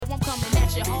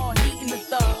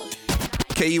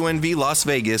KUNV Las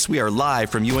Vegas. We are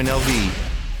live from UNLV.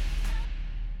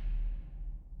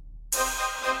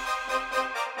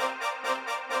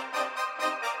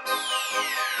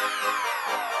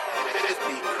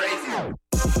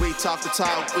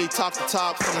 We talk the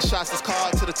talk, from the shots that's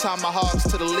called to the tomahawks,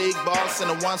 to the league boss and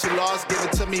the ones who lost. Give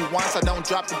it to me once, I don't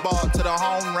drop the ball. To the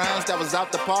home runs that was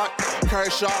out the park.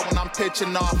 Kershaw when I'm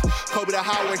pitching off. Kobe to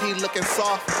Howard, he looking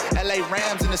soft. LA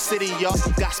Rams in the city, y'all.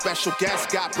 Got special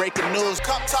guests, got breaking news.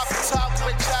 Come talk the talk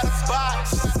with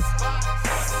Chatterbox.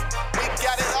 We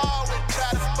got it all with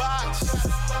Chatterbox.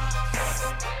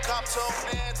 Come tune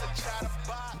in to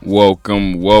Chatterbox.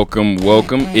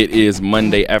 Welcome. It is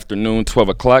Monday afternoon, 12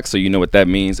 o'clock, so you know what that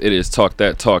means. It is Talk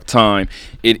That Talk time.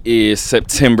 It is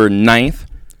September 9th,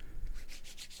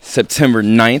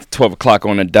 12 o'clock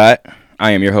on the dot.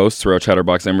 I am your host, Terrell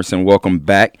Chatterbox Emerson. Welcome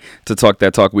back to Talk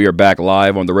That Talk. We are back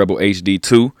live on the Rebel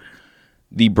HD2,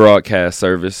 the broadcast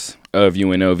service of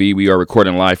UNLV. We are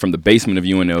recording live from the basement of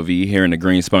UNLV here in the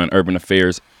Greenspun Urban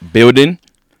Affairs building.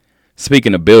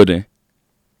 Speaking of building,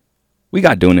 we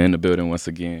got Duna in the building once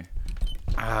again.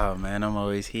 Oh, man, I'm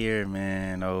always here,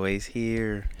 man. Always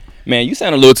here. Man, you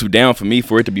sound a little too down for me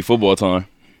for it to be football time.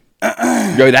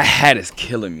 Yo, that hat is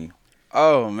killing me.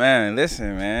 Oh, man,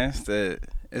 listen, man.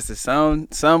 It's the sun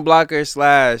blocker it's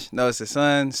the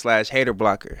sun/hater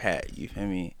blocker hat. You feel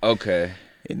me? Okay.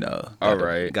 You know. All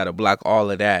right. Got to block all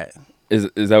of that. Is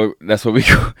that's what we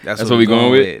go? That's what we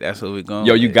going with? That's what we going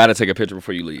Yo, with. you got to take a picture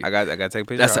before you leave. I got to take a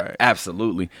picture? That's right.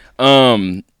 Absolutely.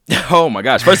 Oh, my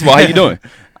gosh. First of all, how you doing?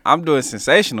 I'm doing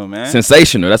sensational, man.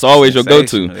 Sensational. That's always your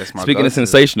go-to. That's my Speaking go-to. of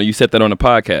sensational, you said that on the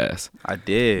podcast. I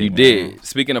did. You did.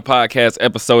 Speaking of podcast,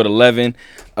 episode 11,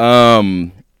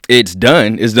 it's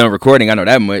done. It's done recording. I know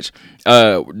that much.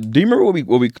 Do you remember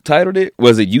what we titled it?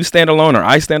 Was it You Stand Alone or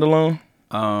I Stand Alone?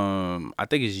 I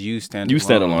think it's You Stand Alone. You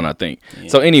Stand Alone, I think. Yeah.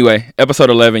 So anyway,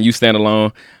 episode 11, You Stand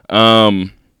Alone.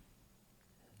 No.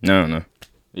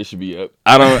 It should be up.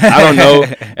 I don't know.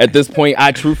 At this point,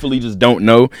 I truthfully just don't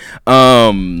know.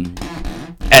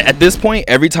 At this point,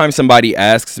 every time somebody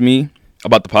asks me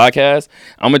about the podcast,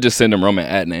 I'm going to just send them Roman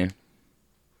at name.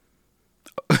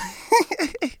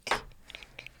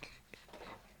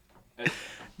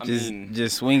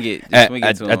 Just swing it.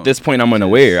 At this point, I'm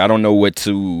unaware. I don't know what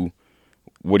do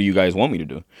you guys want me to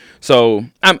do? So,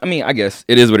 I guess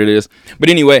it is what it is. But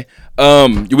anyway,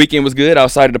 your weekend was good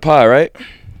outside of the pod, right?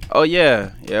 Oh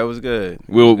yeah, it was good.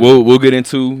 We'll get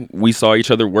into. We saw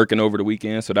each other working over the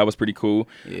weekend, so that was pretty cool.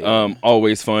 Yeah.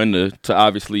 Always fun to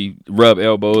obviously rub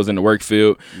elbows in the work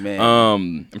field. Man.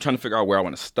 I'm trying to figure out where I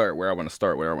want to start.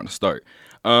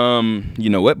 You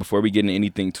know what? Before we get into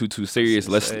anything too serious,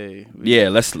 let's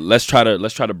try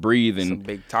to breathe and some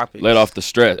big topics. Let off the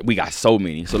stress. We got so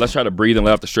many, so let's try to breathe and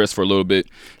let off the stress for a little bit.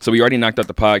 So we already knocked out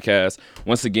the podcast.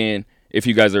 Once again, if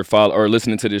you guys are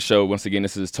listening to this show, once again,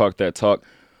 this is Talk That Talk.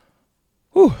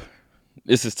 Whew.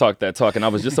 This is Talk That Talk, and I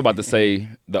was just about to say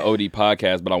the OD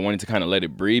podcast, but I wanted to kind of let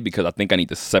it breathe because I think I need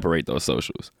to separate those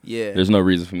socials. Yeah. There's no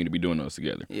reason for me to be doing those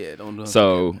together. Yeah, don't do them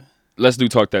So together. Let's do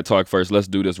Talk That Talk first. Let's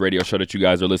do this radio show that you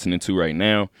guys are listening to right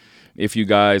now. If you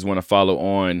guys want to follow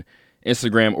on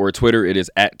Instagram or Twitter, it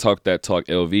is at Talk That Talk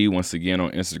LV. Once again,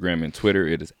 on Instagram and Twitter,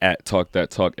 it is at Talk That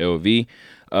Talk LV.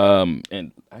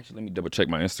 And actually, let me double check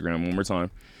my Instagram one more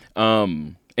time.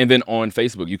 And then on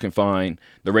Facebook, you can find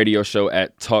the radio show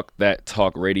at Talk That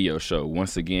Talk Radio Show.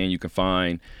 Once again, you can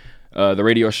find the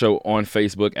radio show on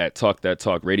Facebook at Talk That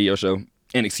Talk Radio Show.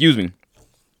 And excuse me,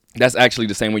 that's actually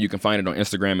the same way you can find it on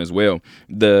Instagram as well.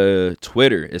 The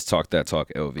Twitter is Talk That Talk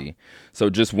LV. So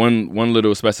just one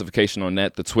little specification on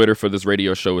that. The Twitter for this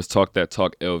radio show is Talk That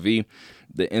Talk LV.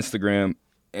 The Instagram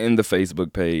and the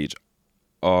Facebook page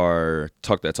are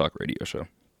Talk That Talk Radio Show.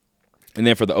 And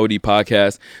then for the OD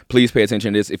podcast, please pay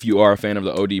attention to this. If you are a fan of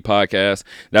the OD podcast,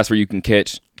 that's where you can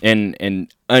catch and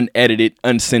unedited,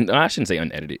 I shouldn't say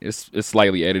unedited. It's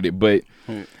slightly edited, but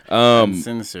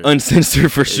uncensored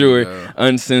for sure.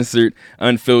 Uncensored,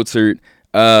 unfiltered,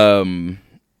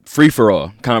 free for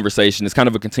all conversation. It's kind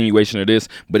of a continuation of this,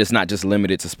 but it's not just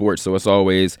limited to sports. So it's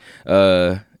always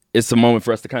it's a moment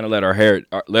for us to kind of let our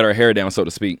hair down, so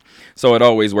to speak. So it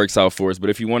always works out for us. But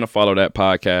if you want to follow that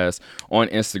podcast on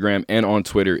Instagram and on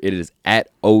Twitter, it is at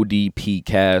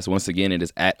ODPcast. Once again, it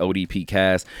is at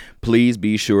ODPcast. Please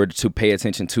be sure to pay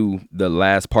attention to the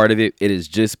last part of it. It is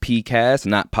just PCast,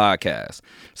 not podcast.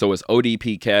 So it's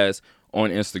ODPcast on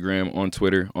Instagram, on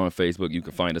Twitter, on Facebook. You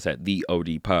can find us at the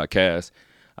OD Podcast.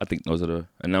 I think those are the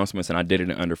announcements, and I did it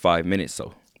in under 5 minutes.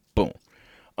 So boom.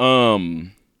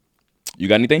 You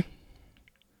got anything?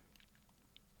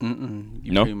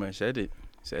 You pretty much said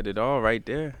it all right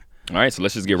there. All right, so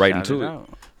let's just get right Shout into it it.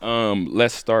 out.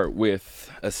 Let's start with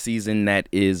a season that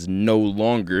is no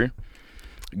longer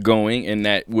going, and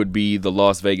that would be the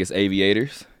Las Vegas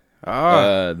Aviators.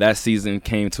 That season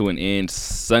came to an end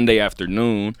Sunday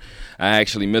afternoon. I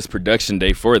actually missed production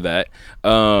day for that.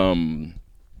 The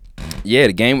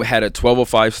game had a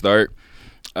 12:05 start.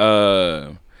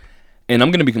 And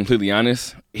I'm going to be completely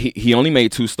honest. He only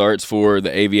made 2 starts for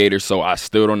the Aviators, so I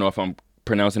still don't know if I'm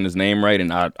pronouncing his name right,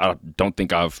 and I don't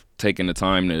think I've taken the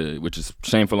time to, which is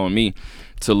shameful on me,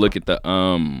 to look at the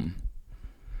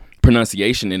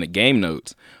pronunciation in the game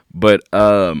notes. But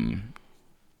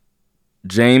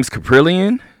James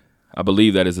Caprillion, I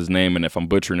believe that is his name, and if I'm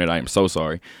butchering it, I am so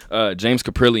sorry. James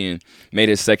Caprillion made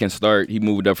his second start. He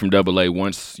moved up from AA.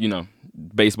 Once,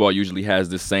 baseball usually has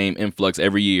the same influx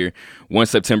every year. Once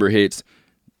September hits,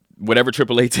 whatever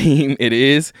AAA team it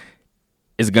is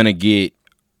going to get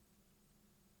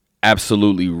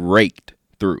absolutely raked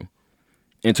through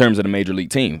in terms of the major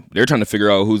league team. They're trying to figure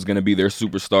out who's going to be their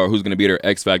superstar, who's going to be their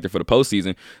X factor for the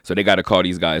postseason. So they got to call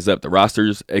these guys up. The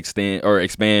rosters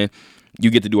expand.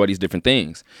 You get to do all these different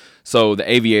things. So the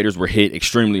Aviators were hit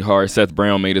extremely hard. Seth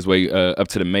Brown made his way up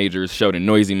to the majors. Sheldon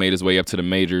Noisy made his way up to the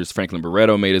majors. Franklin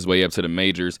Barreto made his way up to the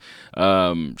majors.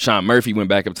 Sean Murphy went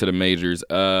back up to the majors.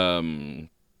 Paul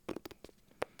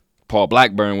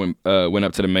Blackburn went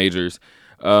up to the majors.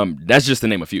 That's just to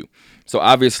name a few. So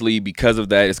obviously, because of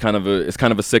that, it's kind of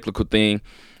a cyclical thing.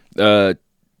 Some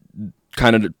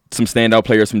standout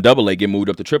players from AA get moved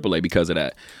up to AAA because of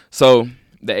that. So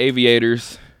the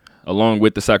Aviators, along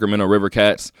with the Sacramento River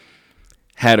Cats,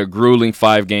 had a grueling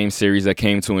 5-game series that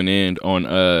came to an end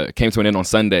on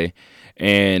Sunday.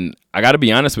 And I got to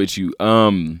be honest with you,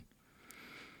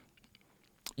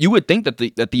 you would think that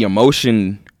the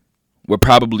emotion would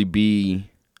probably be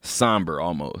somber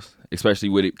almost, especially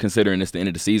with it considering it's the end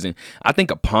of the season. I think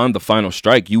upon the final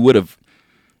strike, you would have,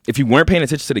 if you weren't paying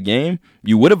attention to the game,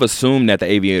 you would have assumed that the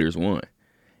Aviators won.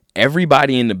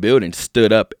 Everybody in the building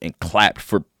stood up and clapped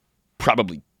for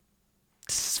probably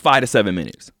 5 to 7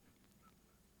 minutes.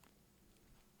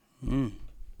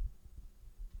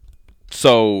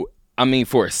 So, I mean,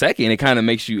 for a second, it kind of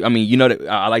makes you. I mean, that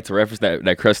I like to reference that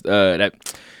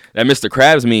Mr.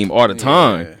 Krabs meme all the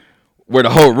time, where the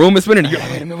whole room is spinning. And you're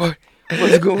like, wait a minute,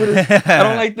 what's going on? I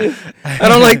don't like this. I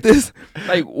don't like this.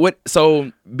 Like what?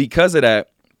 So because of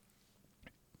that,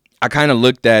 I kind of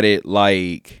looked at it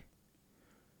like,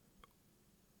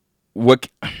 what?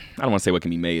 I don't want to say what can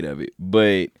be made of it,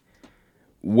 but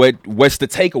what's the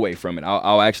takeaway from it?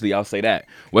 I'll say that.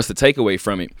 What's the takeaway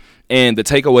from it? And the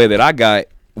takeaway that I got,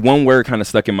 one word kind of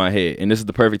stuck in my head, and this is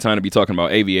the perfect time to be talking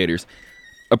about Aviators: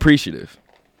 appreciative.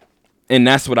 And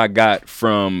that's what I got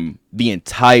from the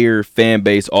entire fan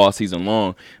base all season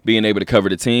long, being able to cover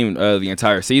the team the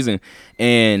entire season.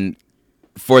 And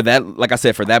for that, like I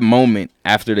said, for that moment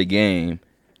after the game,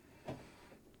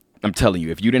 I'm telling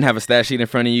you, if you didn't have a stat sheet in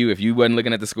front of you, if you wasn't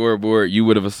looking at the scoreboard, you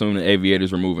would have assumed the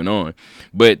Aviators were moving on.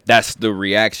 But that's the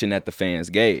reaction that the fans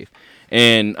gave.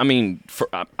 And, I mean,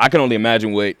 I can only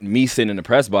imagine what me sitting in the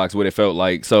press box, what it felt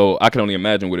like. So I can only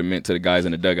imagine what it meant to the guys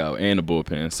in the dugout and the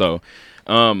bullpen. So,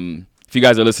 if you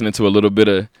guys are listening to a little bit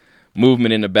of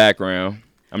movement in the background,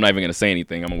 I'm not even going to say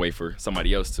anything. I'm going to wait for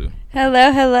somebody else to.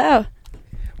 Hello.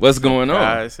 What's going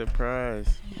on?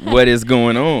 Surprise. What is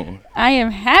going on? I am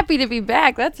happy to be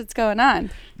back. That's what's going on.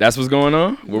 That's what's going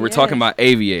on? Well, we're Yes. talking about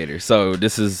Aviators. So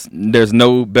there's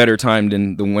no better time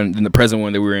than the present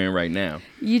one that we're in right now.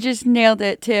 You just nailed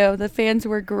it, too. The fans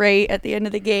were great at the end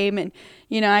of the game. And,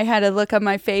 I had a look on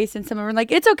my face, and some of them were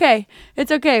like, it's okay.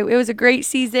 It's okay. It was a great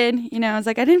season. I was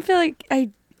like, I didn't feel like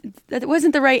that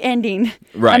wasn't the right ending.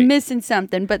 Right. I'm missing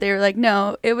something. But they were like,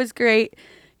 no, it was great.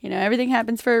 Everything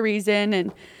happens for a reason.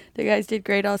 And the guys did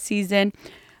great all season.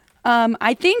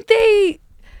 I think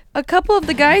a couple of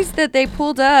the guys that they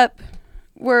pulled up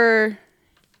were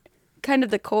kind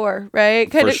of the core, right?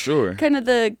 For sure. Kind of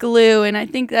the glue, and I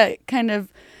think that kind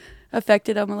of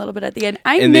affected them a little bit at the end.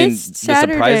 And missed then Saturday.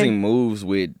 the surprising moves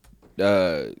with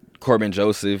Corbin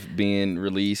Joseph being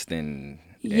released and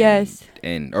Yes.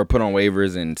 or put on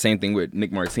waivers, and same thing with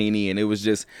Nick Martini. And it was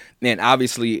just, man,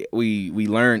 obviously we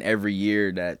learn every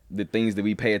year that the things that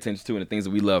we pay attention to and the things that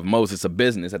we love most, it's a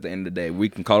business at the end of the day. We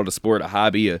can call it a sport, a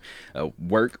hobby, a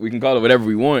work. We can call it whatever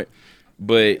we want,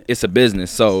 but it's a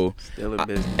business. So Still a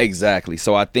business. Exactly.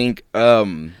 So I think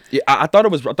I thought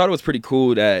it was pretty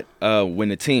cool that when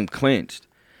the team clinched,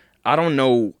 I don't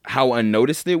know how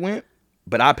unnoticed it went,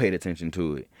 but I paid attention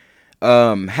to it.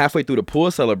 Halfway through the pool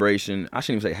celebration, I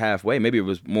shouldn't even say halfway, maybe it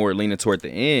was more leaning toward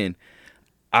the end.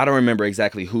 I don't remember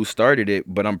exactly who started it,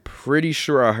 but I'm pretty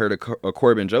sure I heard a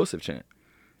Corbin Joseph chant.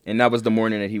 And that was the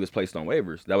morning that he was placed on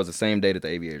waivers. That was the same day that the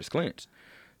Aviators clinched.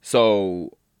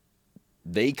 So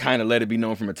they kind of let it be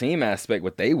known from a team aspect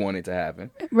what they wanted to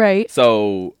happen. Right.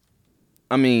 So,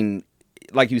 I mean,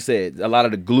 like you said, a lot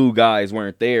of the glue guys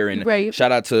weren't there. And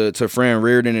shout out to Fran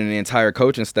Reardon and the entire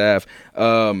coaching staff.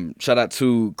 Shout out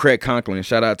to Craig Conklin.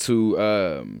 Shout out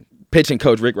to pitching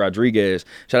coach Rick Rodriguez.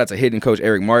 Shout out to hitting coach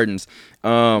Eric Martins.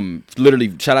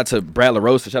 Literally, shout out to Brad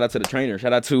LaRosa. Shout out to the trainer.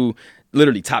 Shout out to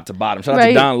literally top to bottom. Shout out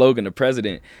to Don Logan, the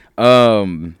president.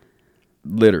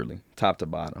 Literally top to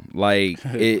bottom. Like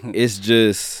it's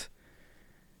just,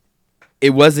 it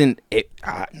wasn't.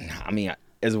 I mean,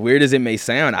 as weird as it may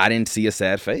sound, I didn't see a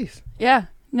sad face. Yeah.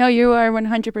 No, you are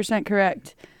 100%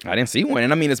 correct. I didn't see one.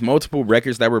 And I mean, it's multiple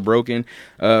records that were broken.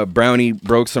 Brownie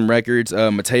broke some records.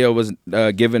 Mateo was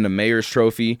given the mayor's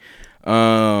trophy.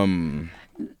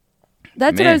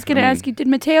 That's what I was going to ask you. Did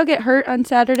Mateo get hurt on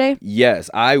Saturday? Yes,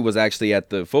 I was actually at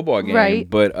the football game. Right.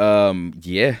 But,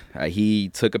 he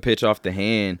took a pitch off the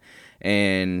hand.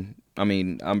 And, I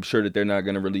mean, I'm sure that they're not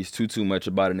going to release too much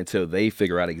about it until they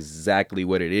figure out exactly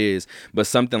what it is. But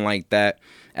something like that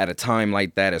at a time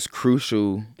like that is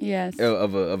crucial. Yes.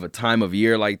 Of a time of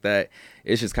year like that.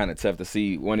 It's just kind of tough to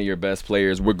see one of your best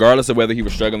players, regardless of whether he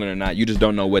was struggling or not. You just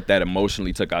don't know what that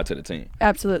emotionally took out to the team.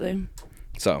 Absolutely.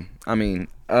 So, I mean,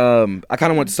 I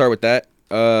kind of want to start with that.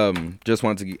 Just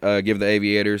wanted to give the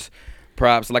Aviators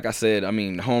props. Like I said, I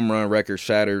mean, home run records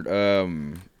shattered.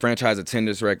 Franchise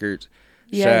attendance records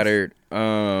shattered.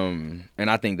 And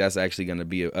I think that's actually going to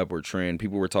be an upward trend.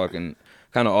 People were talking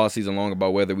kind of all season long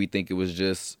about whether we think it was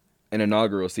just an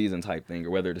inaugural season type thing or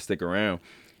whether it'll stick around.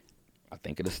 I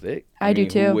think it'll stick. I do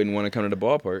too. Who wouldn't want to come to the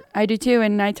ballpark? I do too.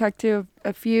 And I talked to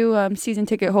a few season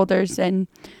ticket holders, and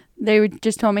they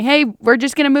just told me, hey, we're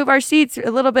just going to move our seats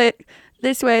a little bit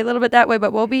this way, a little bit that way,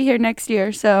 but we'll be here next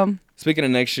year. So speaking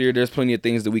of next year, there's plenty of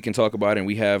things that we can talk about, and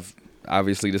we have,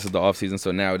 obviously, this is the off season,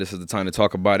 so now this is the time to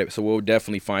talk about it. So we'll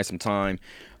definitely find some time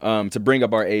to bring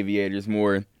up our Aviators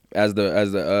more as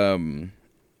the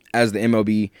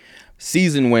MLB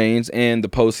season wanes and the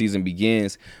postseason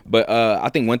begins. But I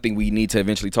think one thing we need to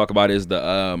eventually talk about is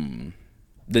the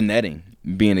netting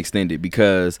being extended,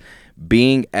 because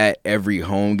being at every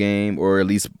home game, or at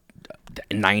least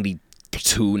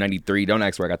 92, 93, don't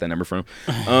ask where I got that number from,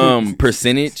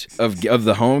 percentage of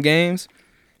the home games,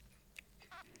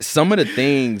 some of the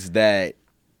things that,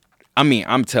 I mean,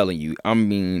 I'm telling you, I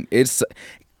mean,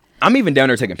 I'm even down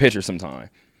there taking pictures sometimes.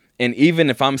 And even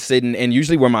if I'm sitting, and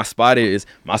usually where my spot is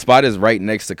right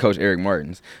next to Coach Eric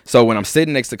Martins. So when I'm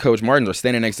sitting next to Coach Martins or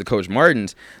standing next to Coach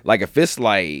Martins, like if it's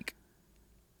like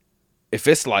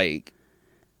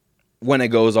when it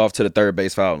goes off to the third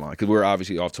base foul line, because we're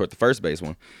obviously off toward the first base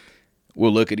one,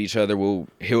 we'll look at each other.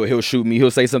 He'll shoot me. He'll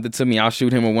say something to me. I'll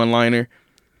shoot him a one-liner.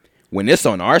 When it's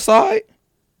on our side,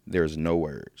 there's no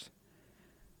words.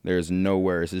 There's no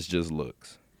words. It's just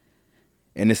looks.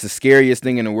 And it's the scariest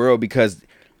thing in the world, because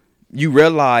you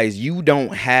realize you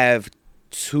don't have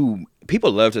to.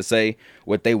 People love to say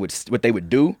what they would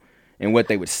do and what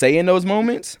they would say in those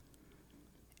moments,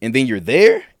 and then you're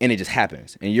there and it just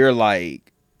happens, and you're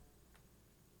like,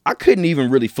 I couldn't even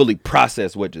really fully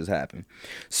process what just happened.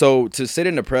 So to sit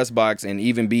in the press box and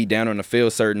even be down on the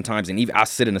field certain times, and even I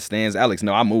sit in the stands. Alex,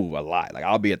 no, I move a lot. Like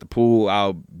I'll be at the pool,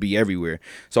 I'll be everywhere,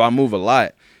 so I move a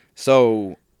lot.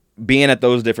 So being at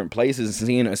those different places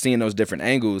and seeing those different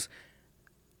angles,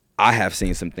 I have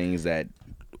seen some things that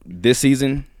this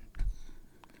season,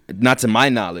 not to my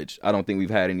knowledge, I don't think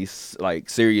we've had any like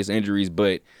serious injuries,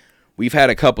 but we've had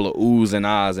a couple of oohs and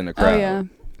ahs in the crowd. Oh, yeah.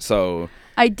 So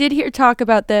I did hear talk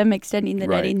about them extending the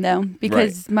netting, though,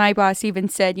 because my boss even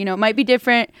said, it might be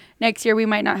different next year. We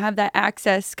might not have that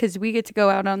access because we get to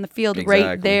go out on the field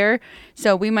right there.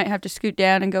 So we might have to scoot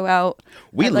down and go out.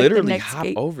 We literally hop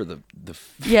over the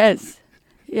Yes.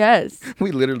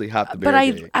 We literally hop the but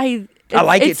barricade. I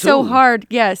like it too. It's so hard,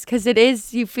 yes, because it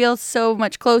is. You feel so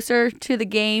much closer to the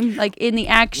game, like in the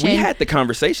action. We had the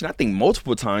conversation, I think,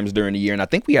 multiple times during the year, and I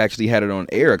think we actually had it on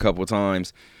air a couple of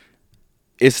times.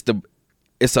 It's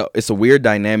a weird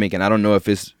dynamic, and I don't know if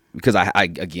it's because I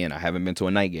haven't been to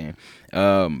a night game,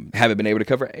 haven't been able to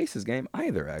cover Ace's game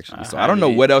either, actually. So I don't know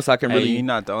what else I can really. You're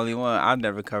not the only one. I've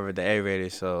never covered the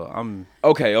A-rated, so I'm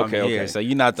okay. Here, so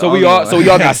you're not the only one. So we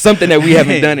all got something that we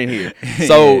haven't done in here.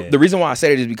 So the reason why I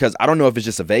said it is because I don't know if it's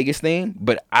just a Vegas thing,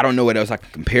 but I don't know what else I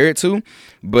can compare it to.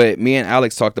 But me and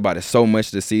Alex talked about it so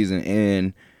much this season,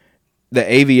 and the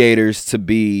Aviators to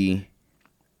be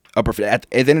at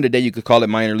the end of the day, you could call it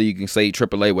minor league, you can say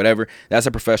AAA, whatever. That's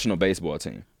a professional baseball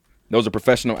team. Those are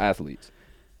professional athletes.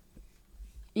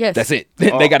 Yes. That's it.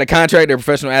 They got a contract. They're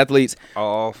professional athletes.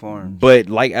 All forms. But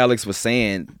like Alex was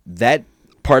saying, that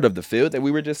part of the field that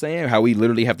we were just saying, how we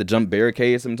literally have to jump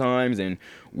barricades sometimes and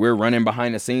we're running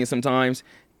behind the scenes sometimes,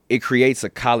 it creates a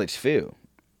college feel.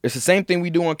 It's the same thing we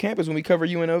do on campus when we cover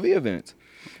UNLV events.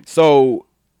 So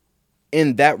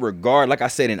in that regard, like I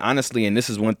said, and honestly, and this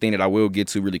is one thing that I will get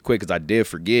to really quick because I did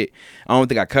forget. I don't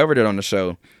think I covered it on the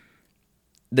show.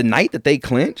 The night that they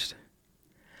clinched,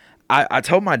 I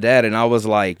told my dad, and I was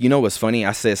like, you know what's funny?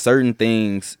 I said certain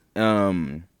things, but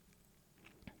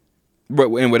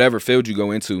in whatever field you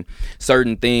go into,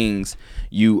 certain things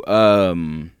you,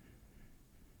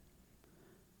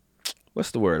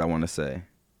 what's the word I want to say?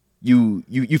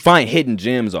 You find hidden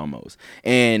gems almost.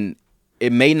 And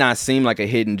it may not seem like a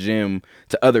hidden gem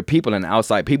to other people and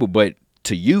outside people, but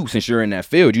to you, since you're in that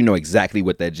field, you know exactly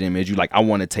what that gem is. You like, I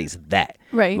want to taste that.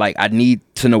 Right. Like, I need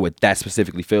to know what that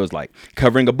specifically feels like.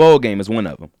 Covering a bowl game is one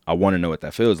of them. I want to know what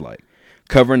that feels like.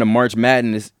 Covering a March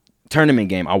Madness tournament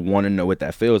game, I want to know what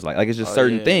that feels like. Like, it's just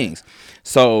certain things.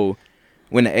 So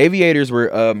when the Aviators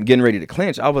were getting ready to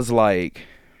clinch, I was like,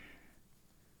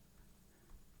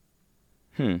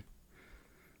 And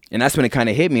that's when it kind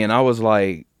of hit me, and I was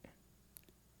like,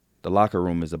 the locker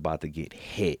room is about to get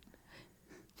hit.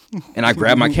 And I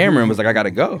grabbed my camera and was like, I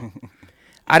gotta go.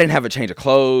 I didn't have a change of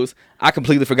clothes. I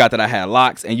completely forgot that I had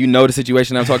locks. And you know the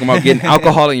situation I'm talking about, getting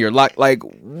alcohol in your lock. Like,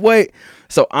 what?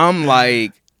 So I'm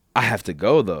like, I have to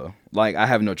go, though. Like, I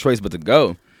have no choice but to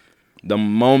go. The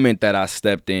moment that I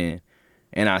stepped in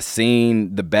and I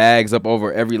seen the bags up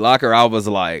over every locker, I was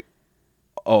like,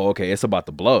 oh, okay, it's about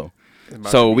to blow.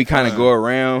 So we kind of go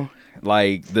around.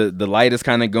 Like, the light is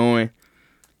kind of going.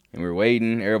 And we're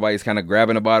waiting. Everybody's kind of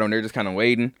grabbing a bottle, and they're just kind of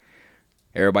waiting.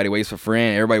 Everybody waits for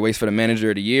Fran. Everybody waits for the manager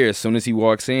of the year. As soon as he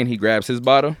walks in, he grabs his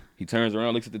bottle. He turns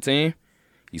around, looks at the team.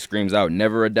 He screams out,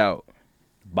 "Never a doubt."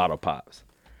 Bottle pops.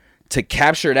 To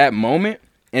capture that moment,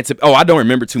 and I don't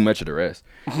remember too much of the rest.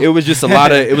 It was just a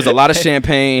lot of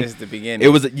champagne. It's the beginning. It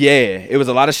was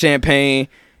a lot of champagne.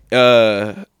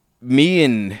 Me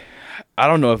and I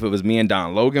don't know if it was me and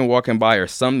Don Logan walking by or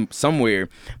somewhere,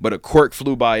 but a cork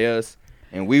flew by us.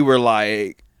 And we were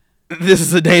like, this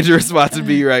is a dangerous spot to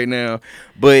be right now.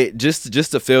 But just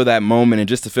to feel that moment and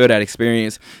just to feel that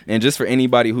experience, and just for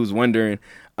anybody who's wondering,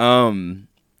 and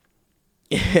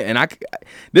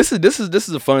this is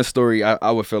a fun story.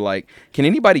 I would feel like, can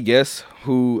anybody guess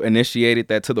who initiated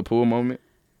that to the pool moment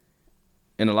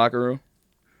in the locker room?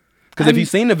 Because if you've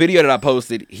seen the video that I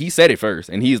posted, he said it first,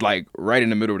 and he's like right in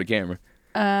the middle of the camera.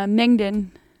 Mengden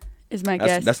is my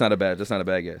guess. That's not a bad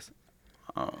guess.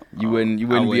 You wouldn't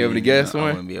be able to guess one? I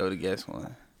wouldn't be able to guess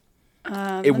one.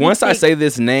 Once I say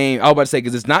this name, I was about to say,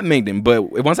 because it's not Mengden, but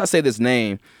once I say this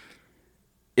name,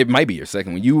 it might be your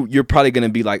second one. You're probably going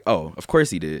to be like, oh, of course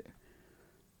he did.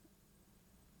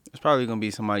 It's probably going to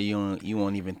be somebody you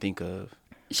won't even think of.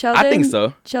 Sheldon? I think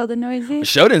so. Sheldon Noisy?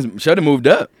 Sheldon moved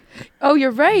up. Oh,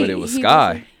 you're right. But it was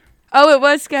Sky. Oh, it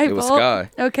was Sky It was Sky.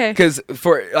 Okay. Because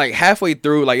for like halfway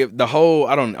through, like the whole,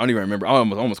 I don't even remember. I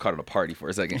almost called it a party for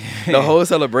a second. The whole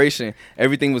celebration,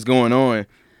 everything was going on,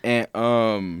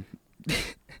 and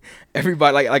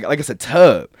everybody like it's a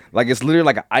tub, like it's literally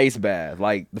like an ice bath.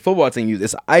 Like the football team uses,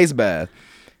 it's an ice bath,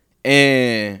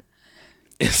 and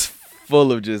it's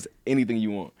full of just anything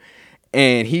you want.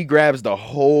 And he grabs the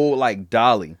whole like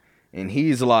dolly, and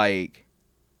he's like,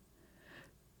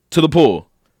 to the pool.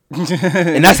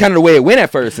 And that's kind of the way it went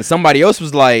at first. And somebody else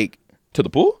was like, to the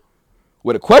pool?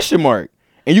 With a question mark.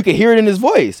 And you could hear it in his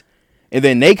voice. And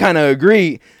then they kind of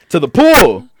agreed, to the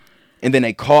pool. And then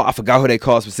they called, I forgot who they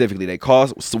called specifically. They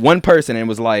called one person and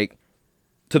was like,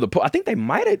 to the pool. I think they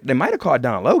might have called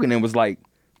Don Logan and was like,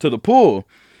 to the pool.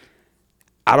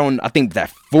 I think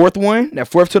that fourth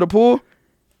to the pool,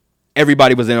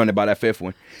 everybody was in on it by that fifth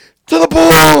one. To the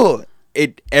pool!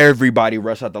 Everybody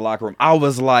rushed out the locker room. I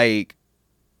was like,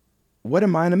 what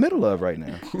am I in the middle of right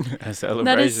now? A celebration.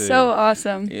 That is so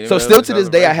awesome. Yeah, So still to this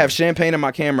day, I have champagne in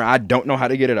my camera. I don't know how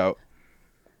to get it out.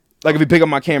 Like, if you pick up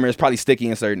my camera, it's probably sticky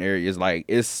in certain areas. Like,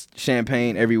 it's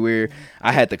champagne everywhere.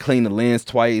 I had to clean the lens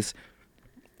twice.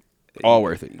 All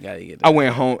worth it. You gotta get that. I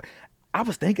went home. I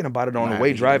was thinking about it on the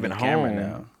way driving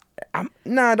home.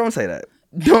 Nah, don't say that.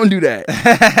 Don't do that.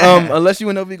 Unless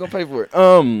UNLV gonna pay for it.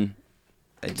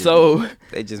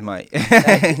 They just might.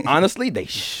 Honestly, they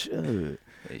should.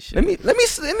 Let me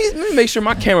make sure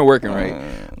my camera working right.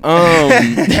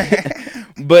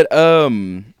 But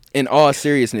in all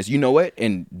seriousness, you know what?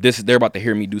 And they're about to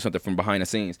hear me do something from behind the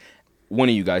scenes. One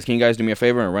of you guys, can you guys do me a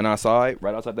favor and run outside,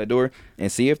 right outside that door, and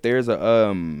see if there's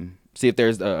a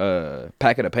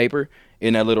packet of paper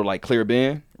in that little like clear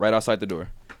bin right outside the door.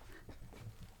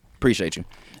 Appreciate you.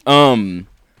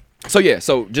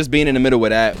 So just being in the middle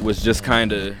of that was just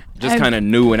kind of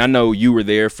new, and I know you were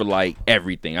there for like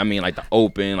everything. I mean, like the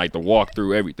open, like the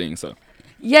walkthrough, everything. So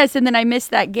yes, and then I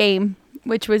missed that game,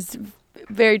 which was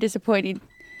very disappointing.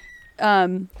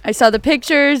 I saw the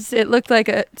pictures. It looked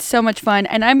like so much fun,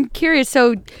 and I'm curious.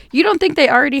 So you don't think they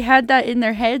already had that in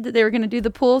their head that they were going to do the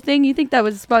pool thing? You think that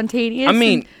was spontaneous? I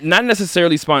mean, not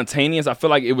necessarily spontaneous. I feel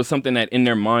like it was something that in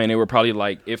their mind they were probably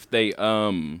like, if they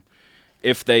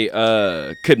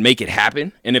could make it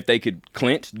happen and if they could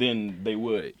clinch, then they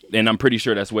would. And I'm pretty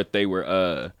sure that's what they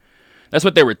were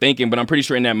thinking. But I'm pretty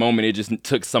sure in that moment it just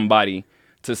took somebody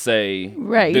to say,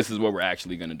 right, this is what we're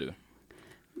actually going to do.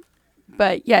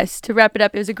 But yes, to wrap it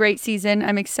up, it was a great season.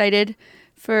 I'm excited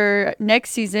for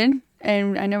next season,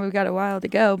 and I know we've got a while to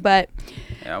go, but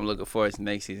yeah, I'm looking forward to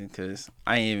next season because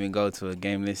I ain't even go to a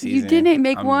game this season. You didn't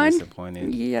make one? I'm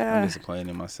disappointed. Yeah. I'm disappointed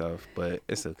in myself, but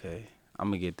it's okay. I'm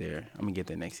going to get there. I'm going to get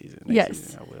there next season. Yes.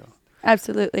 Season I will.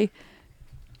 Absolutely.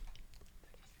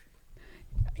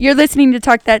 You're listening to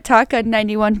Talk That Talk on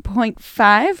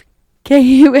 91.5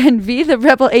 KUNV, the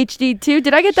Rebel HD2.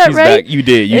 Did I get that She's right? Back. You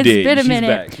did. It's been a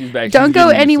minute. She's back. Don't go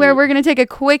anywhere. We're going to take a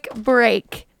quick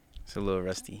break. It's a little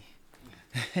rusty.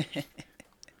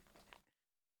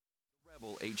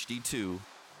 Rebel HD2.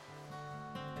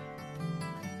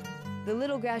 The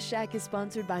Little Grass Shack is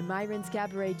sponsored by Myron's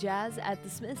Cabaret Jazz at the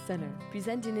Smith Center,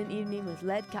 presenting an evening with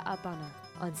Led Ka'apana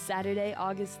on Saturday,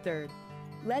 August 3rd.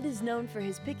 Led is known for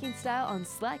his picking style on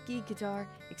slack geek guitar,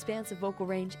 expansive vocal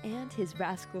range, and his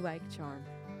rascal-like charm.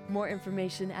 More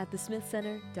information at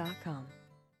thesmithcenter.com.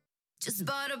 Just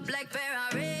bought a black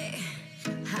Ferrari,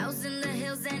 house in the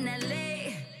hills in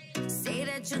LA. Say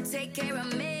that you'll take care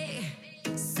of me.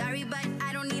 Sorry, but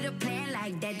I don't need a plan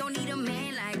like that. Don't need a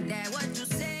man like that. What you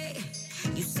say?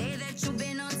 You say that you've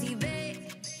been on TV,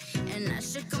 and I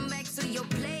should come back to your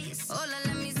place. Hola,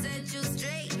 let me set you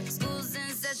straight. School's in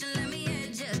session, let me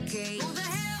educate. Who the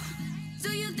hell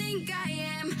do you think I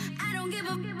am? I don't give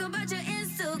a fuck about your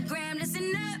Instagram.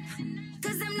 Listen up,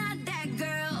 cause I'm not that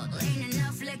girl. Ain't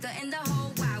enough liquor in the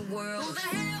whole wide world. Who the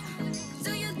hell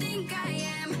do you think I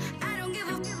am? I don't give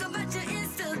a fuck about your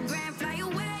Instagram. Fly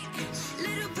away,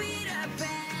 little Peter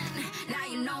Pan. Now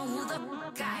you know who the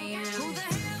fuck I am. Who the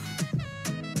hell?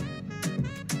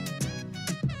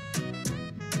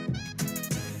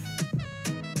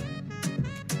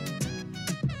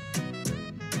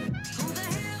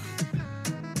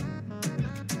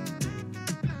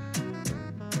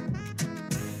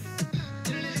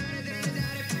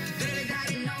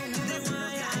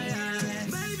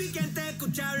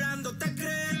 Hablando te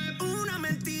crees, una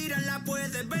mentira la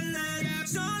puedes vender.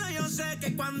 Solo yo sé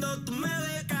que cuando tú me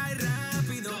ves cae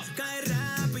rápido.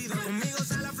 Conmigo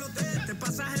sale a flote, te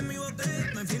pasas en mi bote.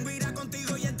 Me fingo irá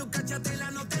contigo y en tu cachate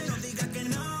la noté. No digas que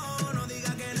no,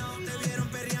 te vieron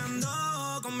perreando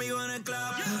conmigo en el club.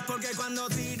 Porque cuando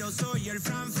tiro soy el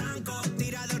Franco,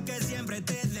 tirador que siempre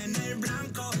te dé en el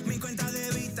blanco. Mi cuenta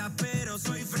de vista, pero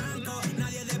soy franco.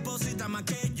 Nadie deposita más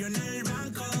que yo en el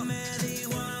banco. Me da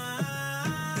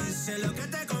igual, sé lo que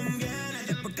te conviene,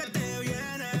 después que te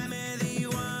viene, me da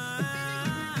igual.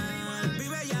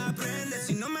 Vive y aprende,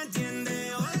 si no me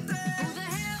entiendes, otra. Who the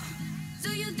hell do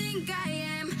you think I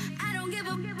am? I don't give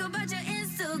a fuck about your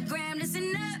Instagram.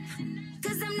 Listen up,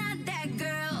 cause I'm not that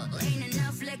girl. Ain't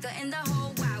enough liquor in the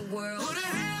whole wide world. Who the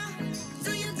hell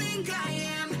do you think I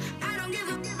am? I don't give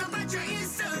a fuck about your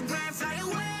Instagram. Fly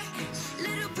away,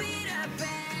 little Peter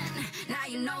Pan. Now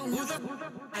you know who the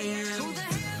fuck I am. Who the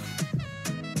hell?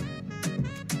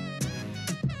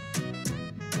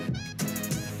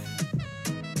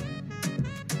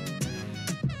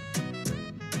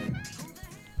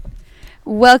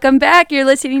 Welcome back. You're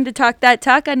listening to Talk That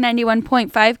Talk on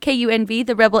 91.5 KUNV,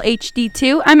 the Rebel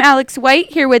HD2. I'm Alex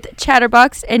White here with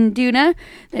Chatterbox and Duna.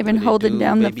 They've been holding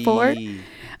down the fort.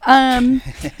 Man,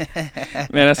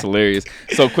 that's hilarious.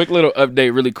 So quick little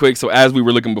update really quick. So as we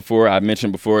were looking before, I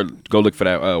mentioned before, go look for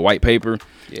that white paper.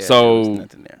 Yeah, so there was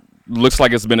nothing there. Looks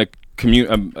like it's been a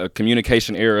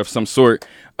communication error of some sort.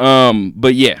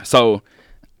 But yeah, so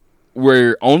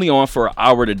we're only on for an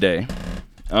hour today.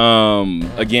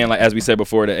 Again, like as we said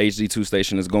before, the HD2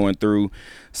 station is going through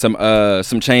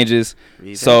some changes.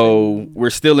 So we're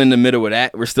still in the middle of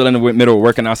that. We're still in the middle of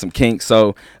working out some kinks.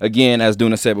 So again, as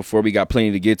Duna said before, we got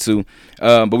plenty to get to.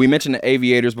 But we mentioned the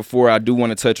Aviators before. I do want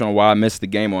to touch on why I missed the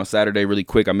game on Saturday really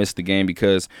quick. I missed the game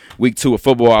because week 2 of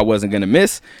football I wasn't gonna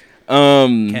miss.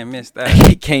 Can't miss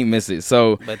that. Can't miss it.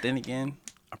 So, but then again,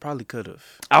 I probably could have.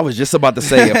 I was just about to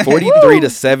say a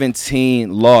 43-17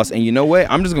 loss, and you know what?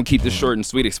 I'm just gonna keep this short and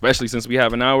sweet, especially since we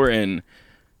have an hour. And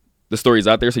The story's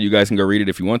out there, so you guys can go read it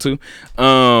if you want to.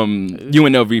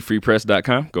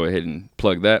 UNLVfreepress.com. Go ahead and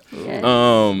plug that.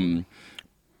 Yes.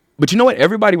 But you know what?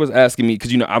 Everybody was asking me,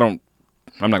 because, you know, I'm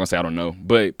not going to say I don't know,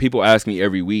 but people ask me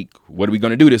every week, what are we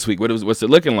going to do this week? What's it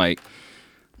looking like?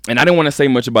 And I didn't want to say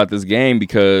much about this game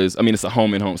because, I mean, it's a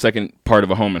home and home, second part of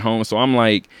a home and home. So I'm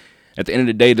like, at the end of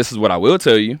the day, this is what I will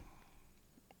tell you.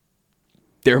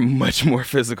 They're much more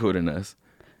physical than us.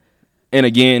 And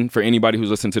again, for anybody who's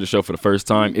listening to the show for the first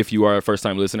time, if you are a first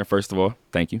time listener, first of all,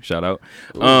 thank you. Shout out.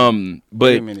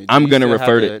 But I'm going to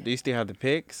refer to... Do you still have the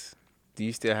picks? Do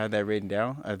you still have that written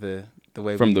down of the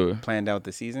way we planned out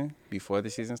the season before the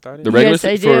season started? The regular Yes,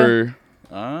 I season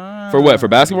for what? For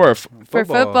basketball or For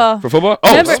football. For football?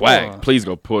 Oh, Remember- swag. Please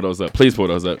go pull those up. Please pull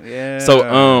those up. Yeah.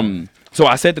 So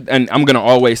I said that, and I'm going to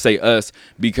always say us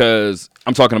because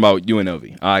I'm talking about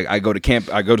UNLV. I go to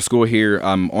camp. I go to school here.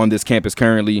 I'm on this campus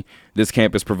currently. This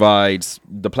campus provides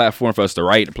the platform for us to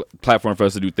write, platform for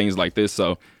us to do things like this.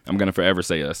 So I'm going to forever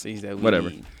say us.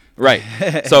 Whatever. Right.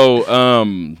 So,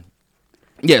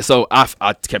 yeah, so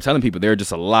I kept telling people they're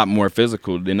just a lot more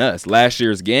physical than us. Last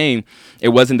year's game, it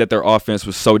wasn't that their offense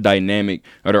was so dynamic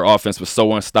or their offense was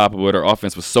so unstoppable or their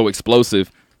offense was so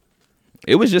explosive.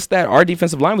 It was just that our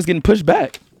defensive line was getting pushed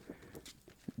back.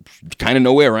 Kind of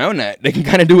no way around that. They can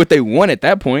kind of do what they want at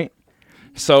that point.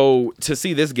 So to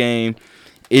see this game,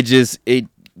 it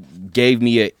gave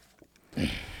me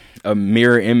a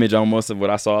mirror image almost of what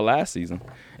I saw last season.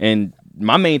 And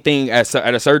my main thing at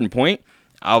a certain point,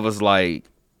 I was like,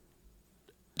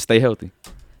 stay healthy.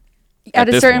 At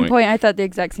a certain point, I thought the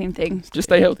exact same thing. Just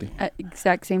stay healthy.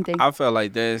 Exact same thing. I felt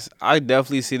like this. I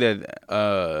definitely see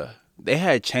that they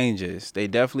had changes. They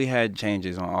definitely had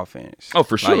changes on offense. Oh,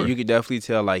 for sure. Like, you could definitely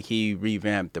tell like he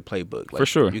revamped the playbook. Like, for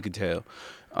sure. You could tell.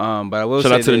 But I will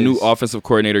shout say out to the new offensive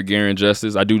coordinator, Garen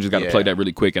Justice. I do just got to play that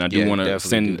really quick, and I do want to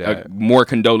send more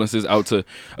condolences out to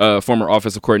former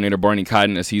offensive coordinator Barney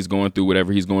Cotton as he's going through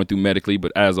whatever he's going through medically.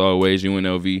 But as always,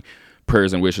 UNLV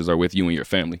prayers and wishes are with you and your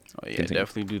family. Oh yeah,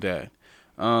 definitely do that.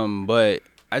 But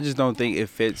I just don't think it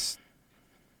fits.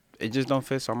 It just don't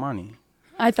fit Armani.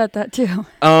 I thought that too.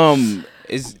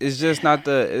 It's just not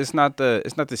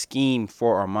the scheme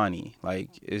for Armani. Like,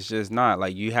 it's just not.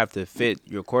 Like, you have to fit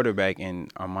your quarterback,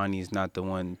 and Armani's not the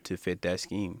one to fit that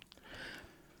scheme.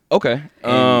 Okay.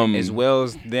 As well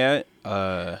as that,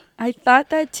 I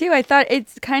thought that too. I thought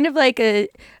it's kind of like a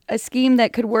scheme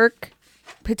that could work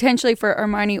potentially for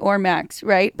Armani or Max,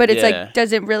 right? But it's like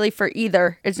doesn't really for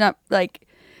either. It's not like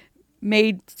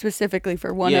made specifically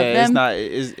for one of them. Yeah, it's not.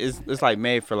 It's like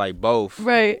made for like both,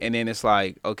 right? And then it's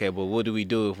like, okay, but what do we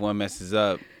do if one messes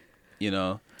up? You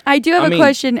know. I do have a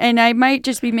question, and I might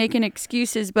just be making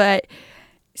excuses, but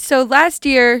so last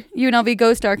year UNLV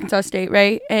goes to Arkansas State,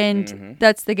 right? And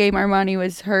that's the game Armani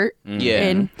was hurt. Yeah.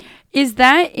 In. Is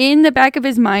that in the back of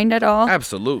his mind at all?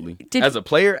 Absolutely. As a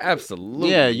player,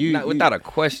 absolutely. Yeah, without a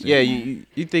question. Yeah,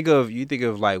 you think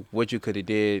of like what you could have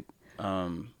did,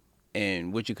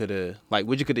 and what you could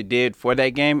have did for that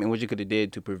game, and what you could have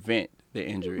did to prevent the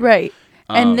injury. Right.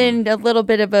 And then a little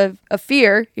bit of a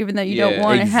fear, even though you don't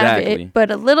want to have it, but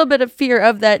a little bit of fear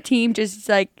of that team, just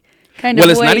like kind of.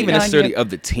 Well, it's not even necessarily of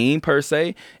the team per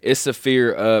se. It's a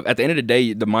fear of, at the end of the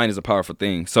day, the mind is a powerful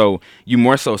thing. So you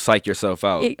more so psych yourself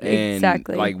out.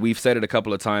 Exactly. And like we've said it a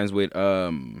couple of times with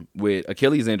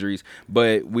Achilles injuries,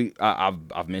 but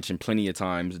I've mentioned plenty of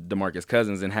times DeMarcus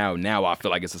Cousins and how now I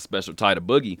feel like it's a special tie to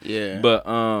Boogie. Yeah. But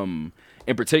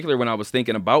in particular, when I was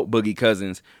thinking about Boogie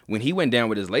Cousins, when he went down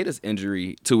with his latest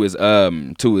injury to his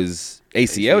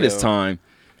ACL this time,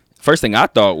 first thing I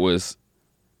thought was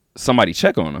somebody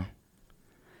check on him.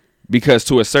 Because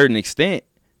to a certain extent,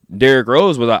 Derrick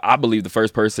Rose was, I believe, the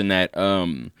first person that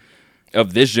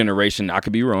of this generation, I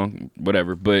could be wrong,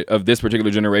 whatever, but of this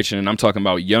particular generation, and I'm talking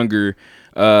about younger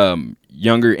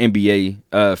NBA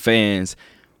fans,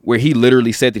 where he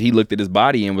literally said that he looked at his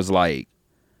body and was like,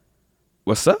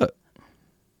 "What's up?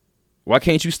 Why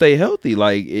can't you stay healthy?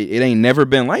 Like, it ain't never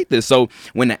been like this." So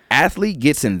when the athlete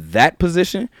gets in that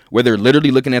position where they're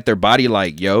literally looking at their body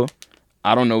like, yo,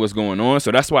 I don't know what's going on.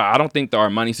 So that's why I don't think the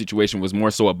Armani situation was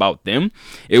more so about them.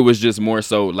 It was just more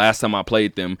so last time I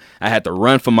played them, I had to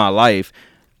run for my life.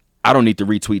 I don't need to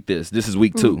retweet this. This is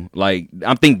week 2. Like,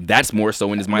 I think that's more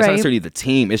so in his mind. It's not necessarily the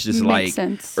team. It's just like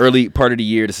early part of the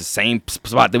year. This is the same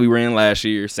spot that we were in last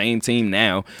year. Same team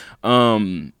now.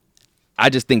 I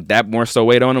just think that more so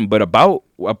weighed on him. But about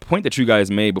a point that you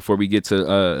guys made before we get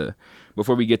to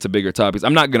bigger topics,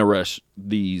 I'm not gonna rush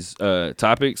these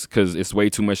topics because it's way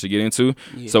too much to get into.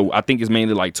 Yeah. So I think it's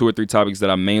mainly like 2 or 3 topics that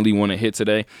I mainly want to hit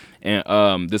today,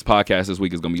 and this podcast this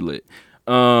week is gonna be lit.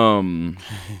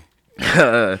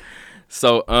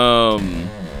 So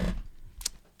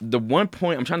the one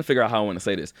point I'm trying to figure out how I want to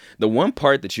say this. The one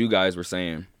part that you guys were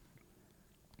saying,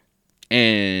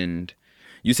 and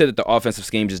you said that the offensive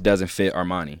scheme just doesn't fit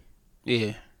Armani.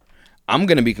 Yeah. I'm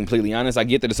gonna be completely honest. I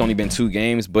get that it's only been 2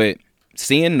 games, but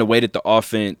seeing the way that the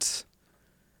offense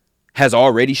has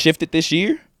already shifted this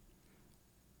year,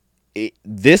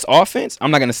 this offense,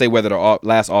 I'm not going to say whether the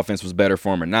last offense was better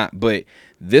for him or not, but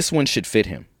this one should fit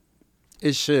him.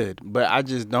 It should, but I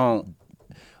just don't,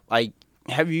 like,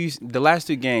 have you, the last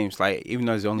 2 games, like, even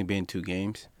though it's only been 2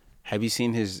 games, have you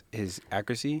seen his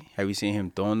accuracy? Have you seen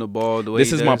him throwing the ball the way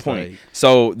This is my point.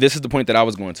 So this is the point that I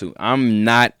was going to.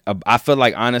 I feel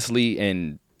like, honestly,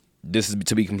 and this is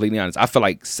to be completely honest, I feel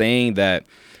like saying that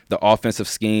the offensive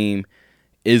scheme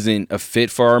isn't a fit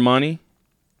for Armani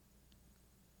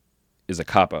is a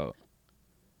cop-out.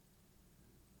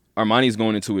 Armani's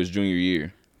going into his junior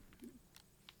year.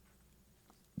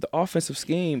 The offensive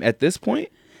scheme at this point,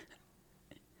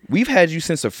 we've had you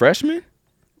since a freshman.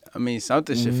 I mean,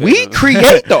 something should fit. We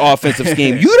create the offensive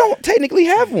scheme. You don't technically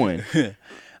have one.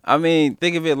 I mean,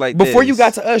 think of it like Before this. you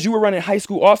got to us, you were running high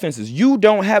school offenses. You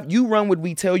run what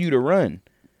we tell you to run.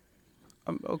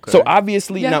 Okay. So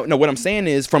obviously, no, what I'm saying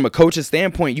is, from a coach's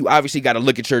standpoint, you obviously got to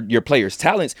look at your players'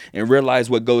 talents and realize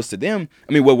what goes to them.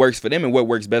 I mean, what works for them and what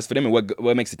works best for them and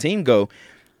what makes the team go.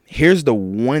 Here's the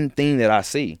one thing that I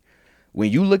see. When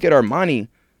you look at Armani,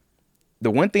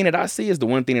 the one thing that I see is the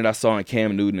one thing that I saw in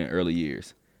Cam Newton in early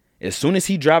years. As soon as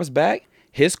he drops back,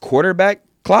 his quarterback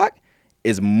clock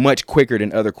is much quicker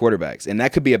than other quarterbacks. And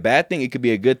that could be a bad thing. It could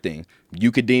be a good thing.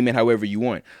 You could deem it however you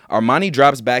want. Armani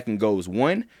drops back and goes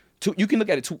 1, 2. You can look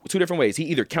at it two different ways. He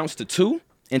either counts to 2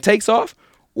 and takes off,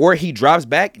 or he drops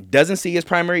back, doesn't see his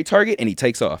primary target, and he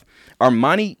takes off.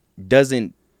 Armani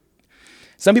doesn't.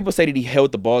 Some people say that he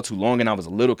held the ball too long, and I was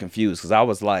a little confused because I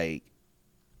was like,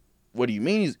 what do you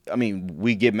mean?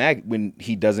 We get mad when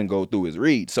he doesn't go through his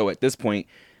read. So at this point,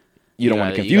 you don't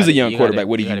want to confuse a young quarterback.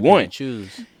 What do you want?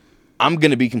 Choose. I'm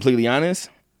going to be completely honest.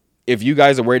 If you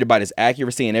guys are worried about his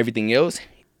accuracy and everything else,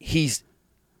 he's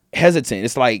hesitant.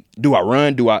 It's like, do I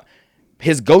run?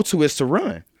 His go-to is to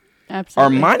run.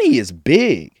 Absolutely. Armani is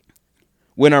big.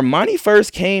 When Armani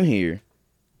first came here,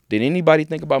 did anybody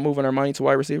think about moving Armani to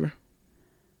wide receiver?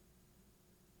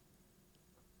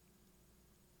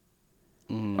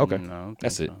 Okay. No,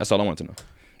 that's it. That's all I want to know.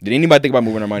 Did anybody think about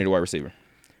moving Armani to wide receiver?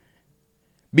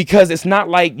 Because it's not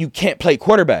like you can't play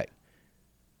quarterback.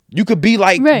 You could be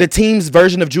like the team's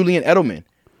version of Julian Edelman,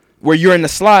 where you're in the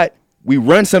slot, we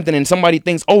run something, and somebody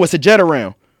thinks, oh, it's a jet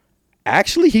around.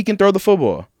 Actually, he can throw the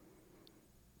football.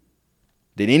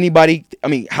 Did anybody,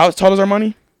 how tall is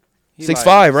Armani? 6'5",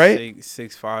 like right?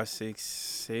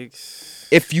 6'5", 6'6".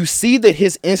 If you see that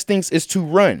his instincts is to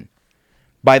run,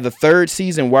 by the 3rd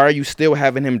season, why are you still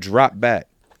having him drop back?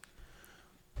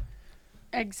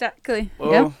 Exactly.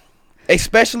 Well, yep.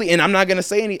 Especially, and I'm not going to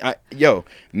say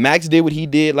Max did what he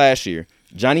did last year.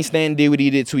 Johnny Stanton did what he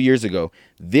did 2 years ago.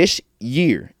 This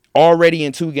year, already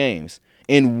in 2 games,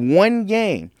 in 1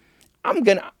 game,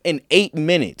 in 8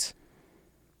 minutes,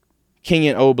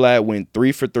 Kenyon Oblad went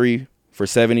 3 for 3 for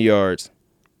 70 yards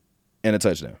and a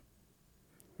touchdown.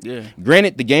 Yeah.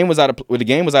 Granted, the game was out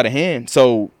of hand,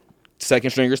 so second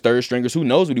stringers, third stringers, who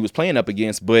knows what he was playing up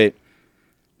against, but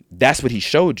that's what he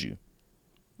showed you.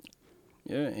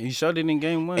 Yeah, he showed it in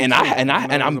game 1. And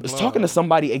I was talking to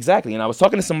somebody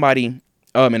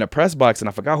in a press box, and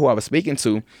I forgot who I was speaking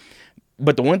to.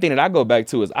 But the one thing that I go back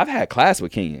to is I've had class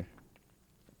with Kenyon.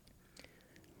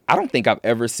 I don't think I've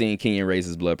ever seen Kenyon raise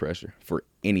his blood pressure for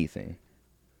anything.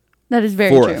 That is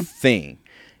very true. For a thing.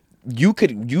 You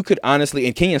could honestly,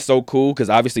 and Kenyon's so cool because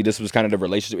obviously this was kind of the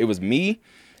relationship. It was me,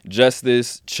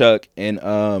 Justice, Chuck, and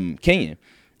Kenyon.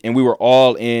 And we were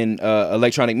all in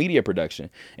electronic media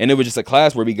production. And it was just a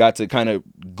class where we got to kind of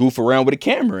goof around with a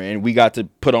camera, and we got to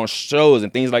put on shows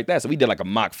and things like that. So we did like a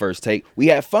mock first take. We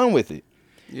had fun with it.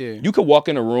 Yeah. You could walk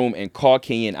in a room and call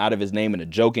Kenyon out of his name in a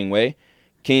joking way.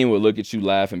 Kenyon would look at you,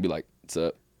 laugh, and be like, "What's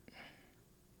up?"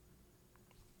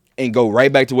 And go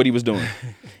right back to what he was doing.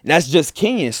 That's just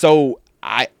Kenyon. So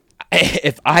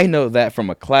if I know that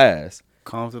from a class,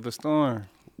 calm to the storm.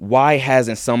 Why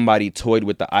hasn't somebody toyed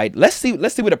with the idea? Let's see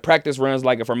what a practice run's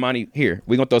like. If Armani, here,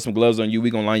 we're gonna throw some gloves on you.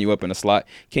 We're gonna line you up in a slot.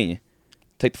 Kenyon,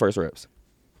 take the first reps.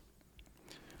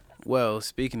 Well,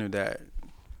 speaking of that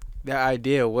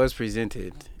idea was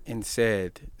presented and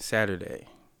said Saturday.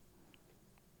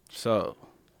 So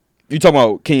you talking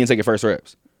about Kenyon taking first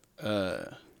reps?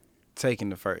 Taking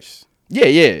the first.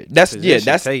 Yeah. That's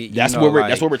take, that's know, what we're like-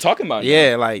 that's what we're talking about.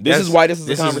 Yeah, now. like this is why this is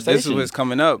a conversation. This is what's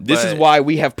coming up. This is but- why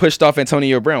we have pushed off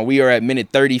Antonio Brown. We are at minute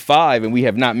 35 and we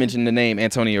have not mentioned the name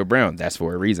Antonio Brown. That's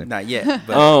for a reason. Not yet,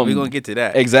 but we're gonna get to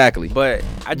that. Exactly. But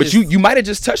you might have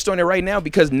just touched on it right now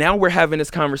because now we're having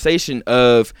this conversation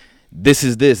of this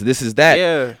is that.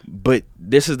 Yeah. But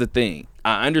this is the thing.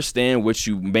 I understand what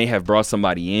you may have brought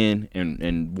somebody in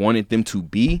and wanted them to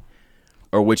be,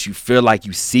 or what you feel like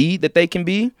you see that they can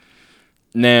be.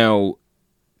 Now,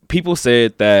 people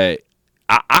said that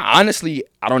I honestly,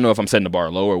 I don't know if I'm setting the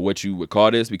bar low or what you would call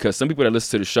this, because some people that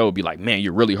listen to the show would be like, man,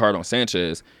 you're really hard on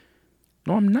Sanchez.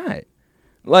 No, I'm not.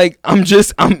 Like, I'm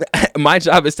my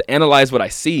job is to analyze what I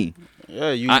see.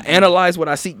 Yeah, I analyze what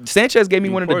I see. Sanchez gave me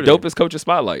one of the dopest coaching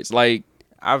spotlights. Like,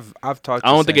 I've talked. I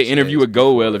don't think an interview would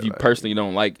go well if you like, personally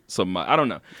don't like somebody. I don't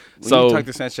know. When So you talk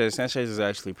to Sanchez is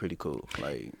actually pretty cool.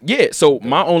 Like, yeah. So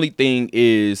my only thing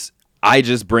is I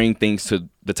just bring things to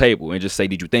the table and just say,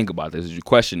 did you think about this? Did you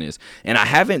question this? And I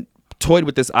haven't toyed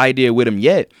with this idea with him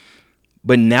yet.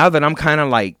 But now that I'm kind of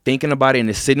like thinking about it and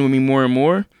it's sitting with me more and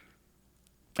more,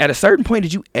 at a certain point,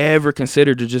 did you ever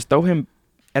consider to just throw him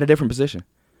at a different position?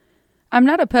 I'm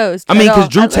not opposed. I mean, because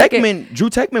Drew Drew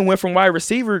Techman went from wide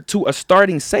receiver to a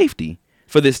starting safety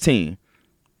for this team,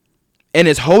 and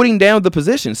is holding down the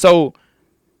position. So,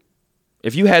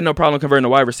 if you had no problem converting a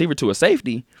wide receiver to a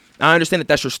safety, I understand that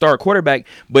that's your star quarterback.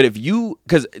 But if you,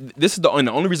 because this is the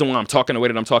only reason why I'm talking the way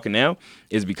that I'm talking now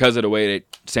is because of the way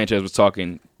that Sanchez was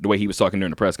talking, the way he was talking during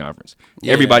the press conference.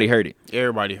 Yeah. Everybody heard it.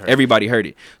 Everybody heard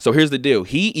it. So here's the deal.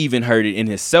 He even heard it in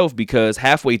himself because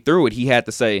halfway through it, he had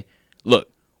to say, look,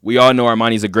 we all know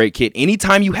Armani's a great kid.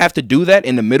 Anytime you have to do that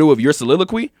in the middle of your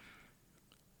soliloquy,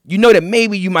 you know that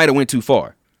maybe you might have went too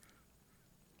far.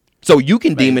 So you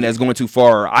can deem it as going too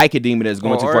far, or I could deem it as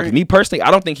going too far. 'Cause me personally, I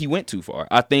don't think he went too far.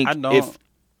 I think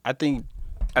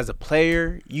as a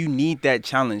player, you need that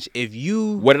challenge. If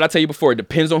you, what did I tell you before? It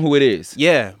depends on who it is.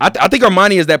 Yeah, I think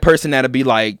Armani is that person that'll be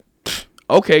like,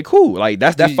 okay, cool. Like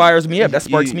that fires me up. That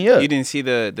sparks me up. You didn't see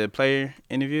the player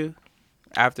interview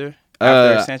after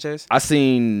Sanchez? I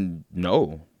seen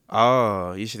no.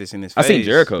 Oh, you should have seen his face. I seen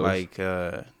Jericho. Like,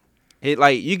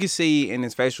 you could see in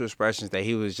his facial expressions that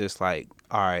he was just like,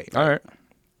 all right.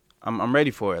 I'm ready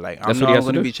for it. Like, I'm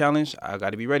going to be challenged. I got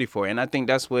to be ready for it. And I think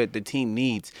that's what the team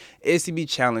needs, is to be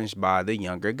challenged by the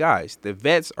younger guys. The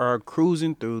vets are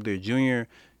cruising through their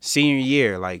senior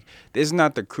year. Like, this is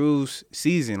not the cruise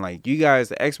season. Like, you guys,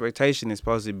 the expectation is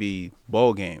supposed to be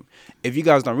bowl game. If you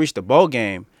guys don't reach the bowl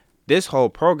game, this whole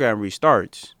program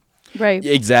restarts. Right.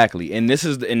 Exactly. And this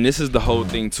is the whole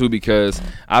thing too, because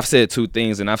I've said two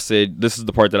things, and I've said this is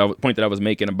the point that I was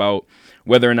making about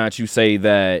whether or not you say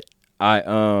that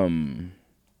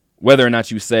whether or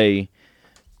not you say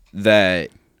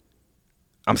that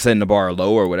I'm setting the bar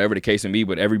low or whatever the case may be,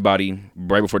 but everybody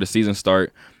right before the season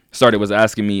started was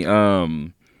asking me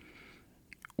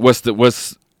what's the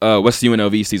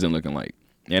UNLV season looking like?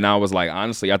 And I was like,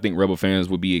 honestly, I think Rebel fans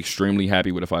would be extremely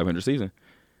happy with a 500 season.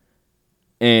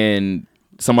 And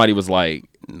somebody was like,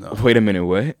 no. Wait a minute,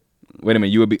 what? Wait a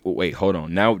minute, you would be, wait, hold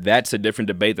on. Now that's a different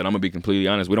debate that I'm going to be completely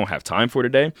honest. We don't have time for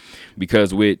today,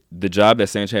 because with the job that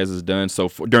Sanchez has done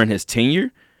during his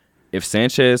tenure, if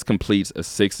Sanchez completes a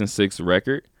 6-6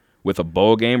 record with a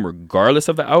bowl game, regardless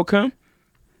of the outcome,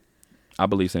 I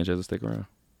believe Sanchez will stick around.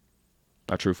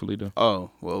 I truthfully do.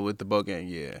 Oh, well, with the bowl game,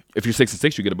 yeah. If you're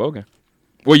 6-6, you get a bowl game.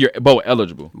 Well, you're bowl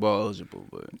eligible. But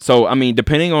so I mean,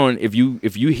 depending on if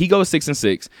he goes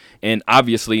 6-6, and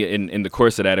obviously in the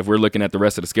course of that, if we're looking at the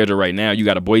rest of the schedule right now, you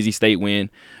got a Boise State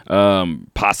win,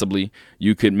 possibly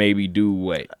you could maybe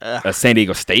do a San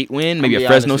Diego State win, maybe a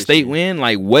Fresno State win.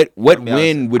 Like what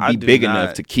win would be big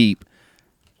enough to keep?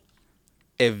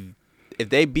 If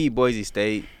they beat Boise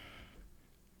State,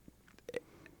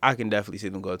 I can definitely see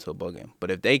them go to a bowl game. But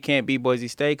if they can't beat Boise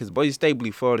State, because Boise State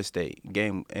beat Florida State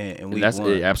game in week one.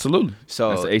 It, absolutely. So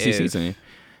that's the ACC team.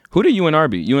 Who did UNR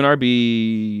beat? UNR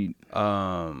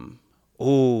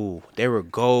they were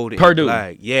gold Purdue. and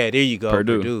black. Yeah, there you go.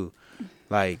 Purdue.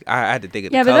 Like, I had to think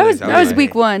of the colors. But that was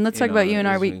week one. Let's talk about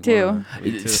UNR week two.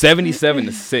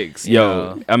 77-6.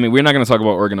 Yo, I mean, we're not going to talk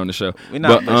about Oregon on the show. We're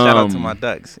not, but shout out to my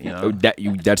Ducks.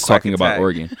 That's talking about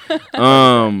Oregon.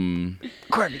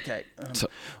 Quack attack.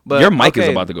 But your mic is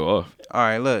about to go off. All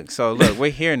right, look, we're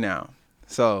here now.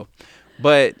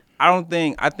 But I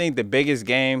think the biggest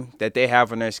game that they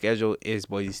have on their schedule is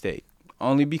Boise State.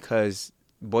 Only because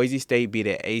Boise State beat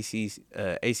an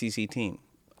ACC team,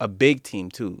 a big team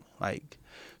too. Like,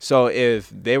 so if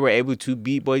they were able to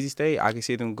beat Boise State, I can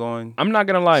see them going. I'm not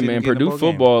gonna lie, man. Purdue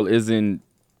football isn't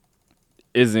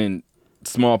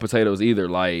small potatoes either.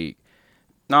 Like,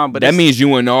 No, but that means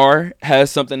UNR has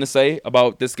something to say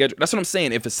about this schedule. That's what I'm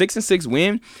saying. If a 6-6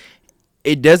 win,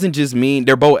 it doesn't just mean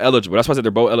they're bowl eligible. That's why I said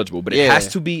they're bowl eligible. But it has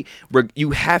to be.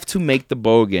 You have to make the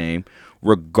bowl game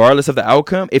regardless of the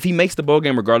outcome. If he makes the bowl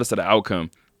game regardless of the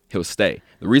outcome, he'll stay.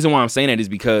 The reason why I'm saying that is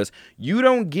because you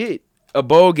don't get a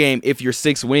bowl game if your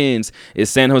 6 wins is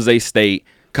San Jose State,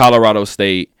 Colorado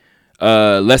State,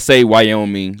 let's say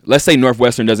Wyoming, let's say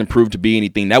Northwestern doesn't prove to be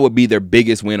anything. That would be their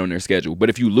biggest win on their schedule. But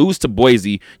if you lose to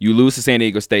Boise, you lose to San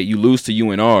Diego State, you lose to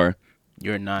UNR,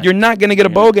 you're not going to get a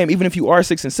bowl game even if you are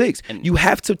 6-6. And you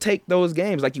have to take those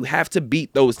games. Like, you have to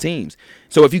beat those teams.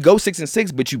 So if you go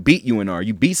 6-6 but you beat UNR,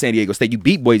 you beat San Diego State, you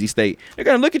beat Boise State, they're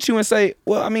going to look at you and say,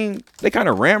 well, I mean, they kind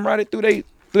of ramrodded through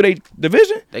they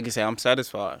division. They can say, I'm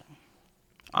satisfied.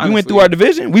 Honestly, we went through our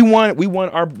division. We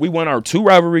won our 2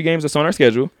 rivalry games that's on our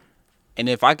schedule. And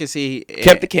if I could see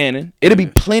kept the cannon, it'll be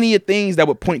plenty of things that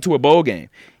would point to a bowl game.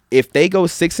 If they go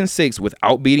 6-6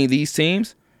 without beating these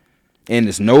teams, and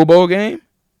there's no bowl game,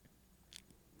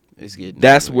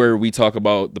 that's where we talk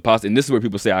about the positive. And this is where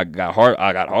people say I got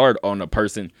hard on a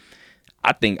person.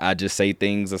 I think I just say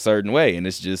things a certain way, and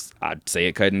it's just I say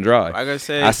it cut and dry. Like I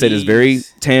said, it's very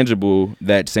tangible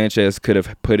that Sanchez could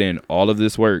have put in all of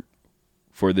this work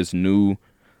for this new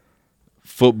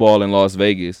football in Las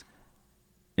Vegas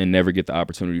and never get the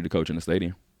opportunity to coach in the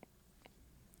stadium.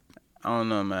 I don't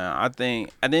know, man. I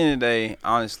think at the end of the day,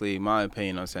 honestly, my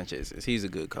opinion on Sanchez is he's a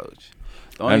good coach.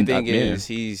 The only thing is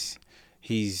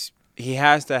he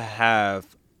has to have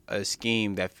a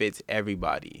scheme that fits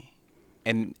everybody,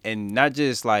 and not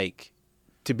just like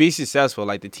to be successful.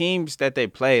 Like the teams that they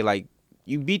play, like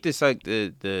you beat this like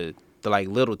the like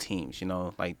little teams, you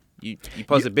know, like. You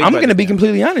pose a big. I'm going to be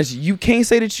completely honest. You can't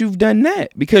say that you've done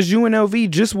that because UNLV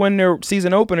just won their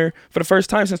season opener for the first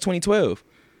time since 2012.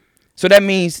 So that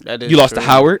means you lost to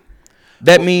Howard.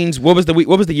 That means what was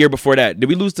the year before that? Did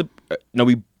we lose to? No,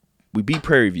 we beat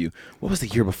Prairie View. What was the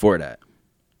year before that?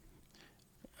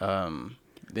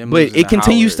 But it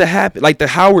continues to happen. Like the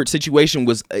Howard situation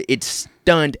was, it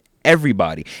stunned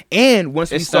everybody. And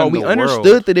once we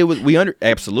understood that it was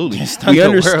absolutely we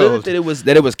understood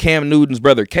that it was Cam Newton's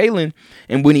brother Kalen,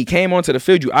 and when he came onto the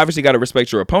field, you obviously got to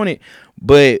respect your opponent.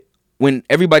 But when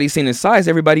everybody seen his size,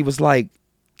 everybody was like,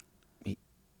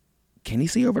 can he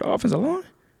see over the offensive line?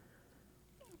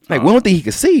 Like, we don't think he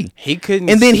could see. He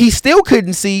couldn't, and then he still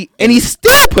couldn't see, and he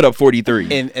still put up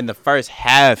 43. In the first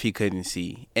half, he couldn't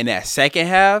see. In that second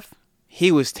half,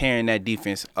 he was tearing that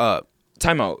defense up.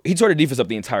 Timeout. He tore the defense up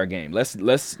the entire game. He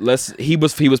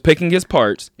was picking his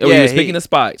parts. He was picking the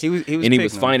spots. He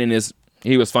was finding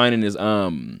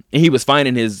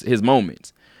his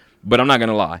moments. But I'm not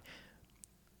gonna lie.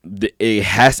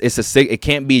 It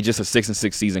can't be just a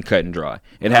 6-6 season cut and dry.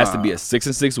 It has to be a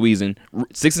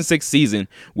 6-6 season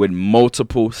with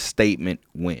multiple statement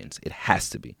wins. It has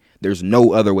to be. There's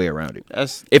no other way around it.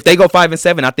 If they go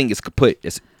 5-7, I think it's kaput.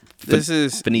 This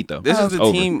is finito. This is the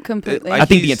over. team completely. I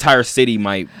think the entire city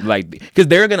might because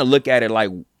they're gonna look at it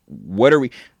like, what are we?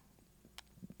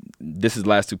 This is the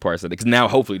last 2 parts of it because now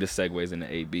hopefully this segues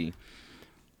into AB.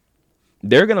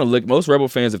 They're gonna look. Most Rebel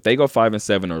fans, if they go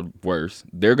 5-7 or worse,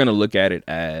 they're gonna look at it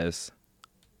as,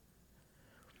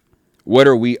 what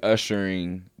are we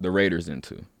ushering the Raiders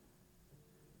into?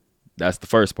 That's the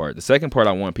first part. The second part,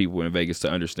 I want people in Vegas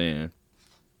to understand.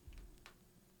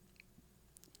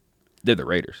 They're the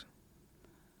Raiders.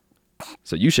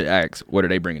 So you should ask, what are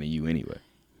they bringing to you anyway?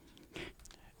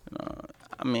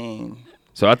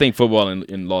 So I think football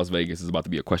in Las Vegas is about to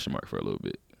be a question mark for a little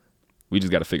bit. We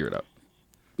just got to figure it out.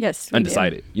 Yes.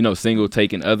 Undecided. You know, single,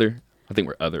 taken, other. I think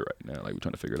we're other right now. Like, we're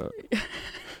trying to figure it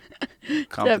out.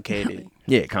 Complicated.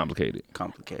 Yeah, complicated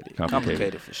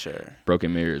For sure.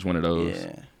 Broken marriage, one of those.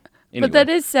 Yeah. Anyway. But that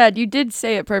is sad. You did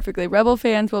say it perfectly. Rebel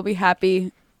fans will be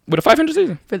happy with a 500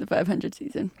 season. For the 500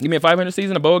 season. Give me a 500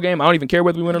 season, a bowl game. I don't even care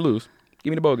whether we win or lose.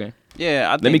 Give me the bowl game.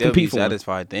 Yeah, I think they'll be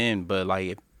satisfied then. But like,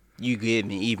 if you get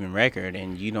an even record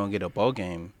and you don't get a bowl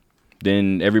game,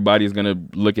 then everybody's gonna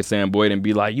look at Sam Boyd and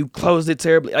be like, "You closed it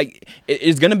terribly." Like,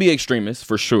 it's gonna be extremists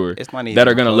for sure that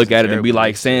are gonna look at it and be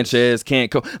like, "Sanchez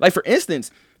can't coach." Like, for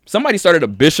instance, somebody started a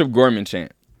Bishop Gorman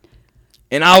chant,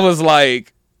 and I was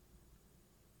like,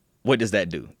 "What does that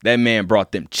do?" That man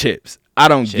brought them chips. I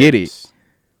don't get it.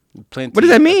 What does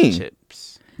that mean?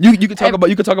 Chips. You could talk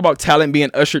about talent being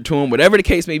ushered to him, whatever the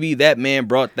case may be. That man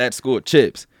brought that school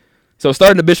chips. So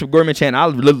starting the Bishop Gorman chant, I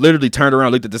literally turned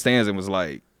around, looked at the stands, and was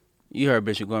like, "You heard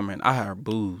Bishop Gorman? I heard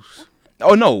boos."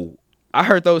 Oh no, I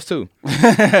heard those too.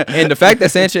 And the fact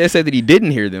that Sanchez said that he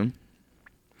didn't hear them.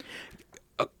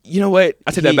 You know what?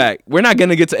 I take that back. We're not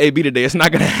gonna get to AB today. It's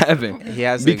not gonna happen. He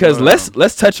has because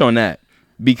let's touch on that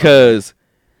because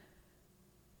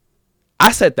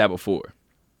I said that before.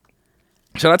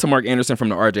 Shout out to Mark Anderson from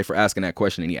the RJ for asking that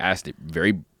question, and he asked it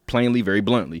very plainly, very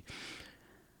bluntly.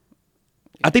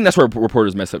 I think that's where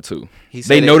reporters mess up too.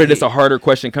 They know that it's a harder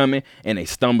question coming, and they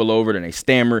stumble over it and they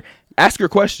stammer. Ask your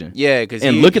question. Yeah, because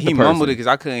look at the person. He mumbled it because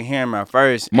I couldn't hear him at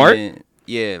first. Mark? Then,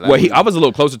 yeah. Like, well, I was a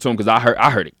little closer to him because I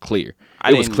heard it clear.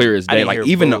 It was clear as day. Like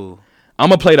even though I'm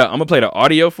gonna play the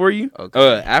audio for you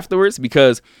afterwards,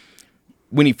 because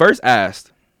when he first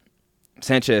asked,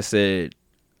 Sanchez said,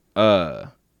 huh?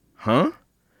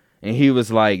 And he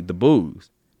was like, the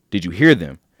boos. Did you hear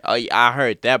them? Oh, yeah, I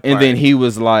heard that part. And then he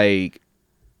was like,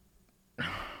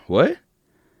 what?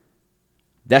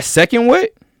 That second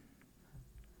what?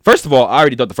 First of all, I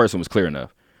already thought the first one was clear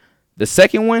enough. The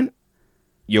second one,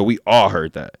 we all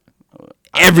heard that.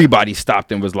 Everybody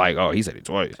stopped and was like, oh, he said it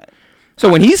twice. So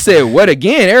when he said what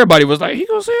again, everybody was like, he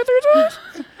gonna say it 3 times?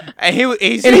 And he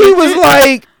was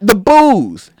like, the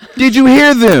boos. Did you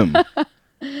hear them?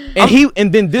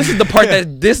 And then this is the part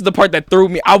that threw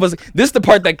me. This is the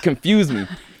part that confused me.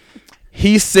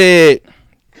 He said,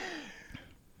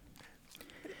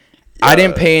 I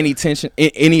didn't pay any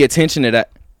attention to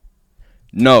that.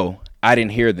 No, I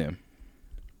didn't hear them.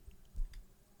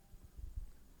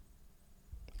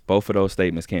 Both of those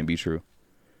statements can't be true.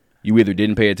 You either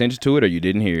didn't pay attention to it or you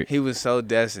didn't hear it. He was so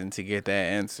destined to get that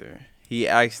answer. He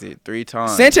asked it 3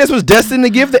 times. Sanchez was destined to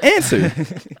give the answer.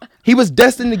 He was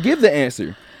destined to give the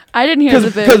answer. I didn't hear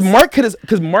the bit. Because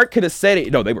Mark could have said it.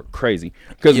 No, they were crazy.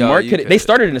 Because they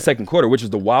started in the second quarter, which is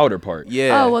the wilder part.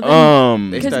 Yeah. Oh, well,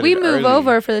 because we move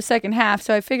over for the second half,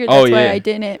 so I figured that's why I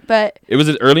didn't. But it was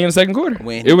early in the second quarter.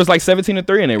 It was like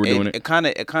 17-3, and they were doing it. It kind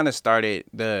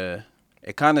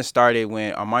of started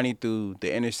when Armani threw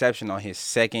the interception on his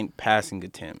second passing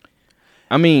attempt.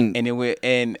 I mean,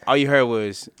 and all you heard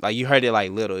was like you heard it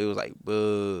like little. It was like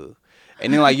boo.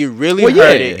 And then, like, you really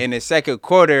heard it in the second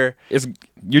quarter.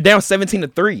 You're down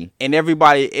 17-3. And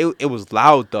everybody, it was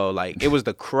loud, though. Like, it was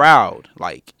the crowd.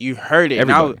 Like, you heard it.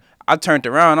 Everybody. And I turned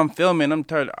around. I'm filming. I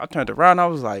turned around. I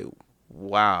was like,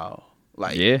 wow.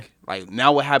 Like, like,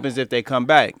 now what happens if they come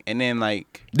back? And then,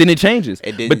 like. Then it changes.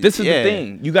 But this is the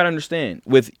thing. You got to understand.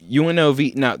 With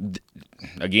UNLV, now,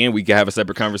 again, we could have a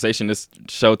separate conversation. This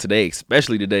show today,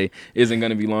 especially today, isn't going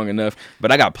to be long enough.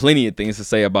 But I got plenty of things to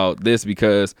say about this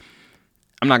because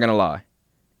I'm not gonna lie.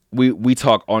 We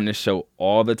talk on this show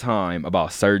all the time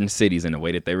about certain cities and the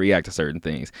way that they react to certain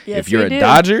things. Yes, if you're a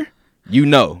Dodger, you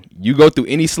go through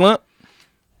any slump,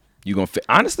 you gonna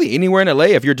honestly anywhere in LA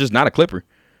if you're just not a Clipper.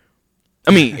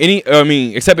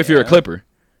 Except if you're a Clipper.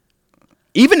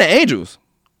 Even the Angels,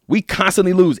 we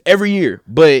constantly lose every year,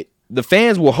 but the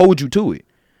fans will hold you to it.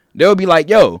 They'll be like,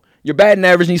 "Yo, your batting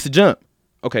average needs to jump."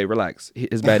 Okay, relax.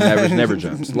 His batting average never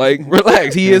jumps. Like,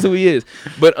 relax. He is who he is.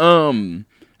 But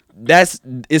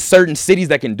it's certain cities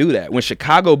that can do that. When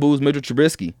Chicago boos Mitchell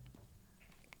Trubisky,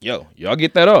 y'all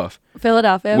get that off.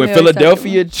 Philadelphia. When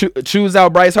Philadelphia chews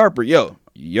out Bryce Harper, y'all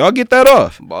get that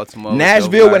off. Baltimore.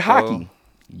 Nashville with hockey,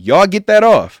 y'all get that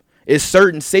off. It's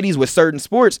certain cities with certain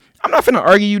sports. I'm not finna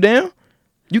argue you down.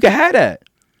 You can have that.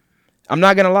 I'm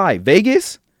not gonna lie.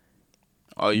 Vegas,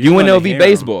 UNLV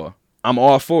baseball. I'm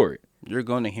all for it. You're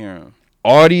gonna hear them.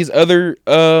 All these other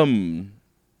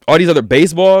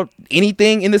baseball,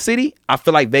 anything in the city, I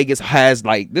feel like Vegas has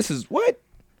like this is what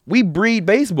we breed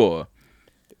baseball.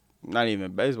 Not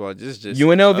even baseball, just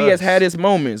UNLV has had its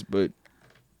moments, but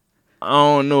I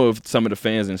don't know if some of the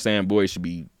fans in San Boy should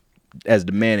be as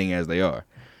demanding as they are.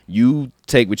 You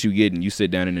take what you get and you sit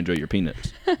down and enjoy your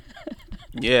peanuts.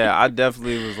 Yeah, I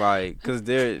definitely was like, because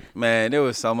there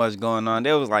was so much going on.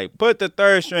 They was like, put the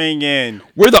third string in.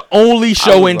 We're the only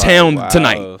show in town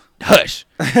tonight. Hush.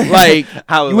 Like,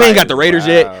 you ain't got the Raiders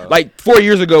yet. Like, 4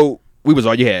 years ago, we was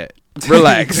all you had.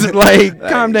 Relax. Like,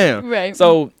 calm down. Right.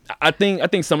 So, I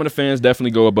think some of the fans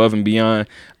definitely go above and beyond.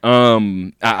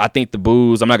 I think the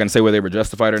boos, I'm not going to say whether they were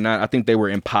justified or not. I think they were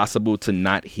impossible to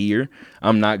not hear.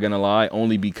 I'm not going to lie,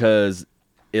 only because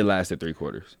it lasted 3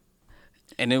 quarters.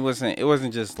 And it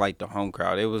wasn't just like the home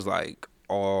crowd. It was like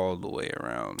all the way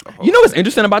around. You know what's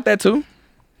interesting about that too?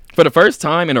 For the first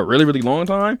time in a really, really long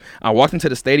time, I walked into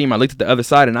the stadium, I looked at the other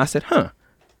side, and I said,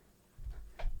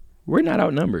 we're not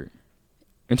outnumbered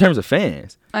in terms of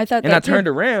fans. I thought and I turned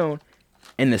around,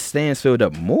 and the stands filled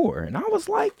up more. And I was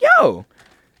like, yo.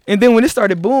 And then when it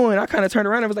started booing, I kind of turned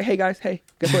around and I was like, hey, guys,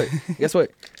 guess what? Guess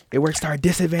what? It works to our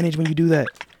disadvantage when you do that.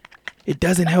 It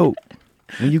doesn't help.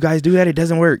 When you guys do that, it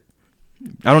doesn't work.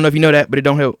 I don't know if you know that, but it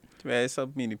don't help. Man,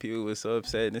 so many people were so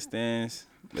upset in the stands.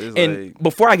 And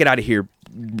before I get out of here,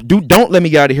 don't let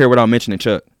me get out of here without mentioning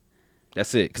Chuck.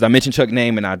 That's it. Because I mentioned Chuck's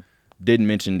name and I didn't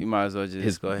mention you might as well just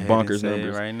his go ahead bonkers and say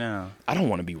numbers it right now. I don't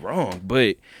want to be wrong,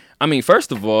 but I mean,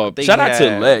 first of all, shout out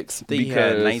to Lex because he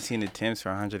had 19 attempts for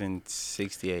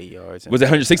 168 yards. Was it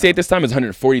 168 this time? It was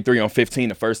 143 on 15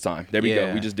 the first time. There we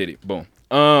go. We just did it. Boom.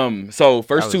 So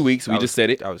first 2 weeks, we just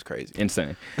said it. That was crazy.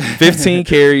 Insane. 15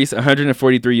 carries,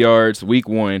 143 yards, week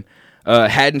 1.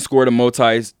 Hadn't scored a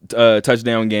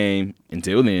multi-touchdown game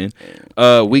until then.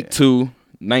 Week 2,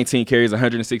 19 carries,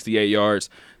 168 yards.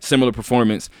 Similar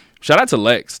performance. Shout out to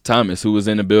Lex Thomas, who was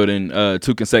in the building 2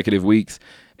 consecutive weeks.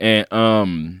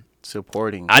 And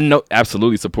supporting. I know,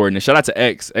 absolutely supporting. And shout out to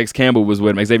X. Campbell was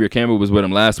with him. Xavier Campbell was with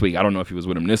him last week. I don't know if he was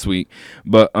with him this week.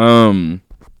 But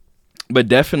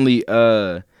definitely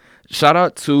shout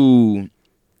out to...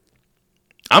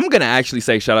 I'm going to actually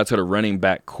say shout out to the running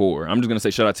back core. I'm just going to say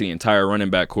shout out to the entire running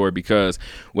back core because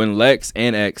when Lex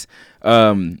and X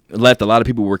left, a lot of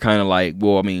people were kind of like,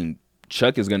 well, I mean,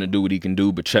 Chuck is going to do what he can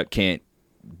do, but Chuck can't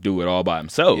do it all by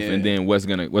himself. Yeah. And then what's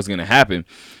gonna happen?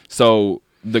 So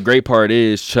the great part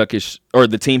is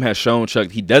the team has shown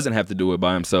Chuck he doesn't have to do it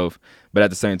by himself, but at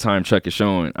the same time, Chuck is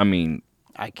showing, I mean,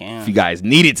 I can. If you guys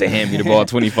needed to hand me the ball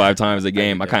 25 times a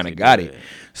game, I kind of got it.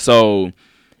 So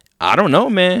I don't know,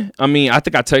 man. I mean, I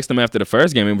think I texted him after the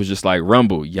first game. It was just like,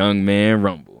 rumble, young man,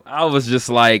 rumble. I was just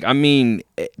like, I mean,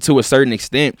 to a certain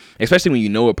extent, especially when you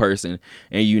know a person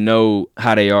and you know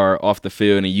how they are off the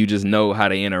field and you just know how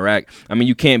they interact. I mean,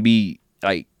 you can't be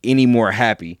like any more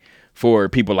happy for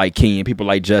people like Kenyon, people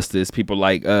like Justice, people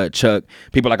like Chuck,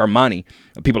 people like Armani,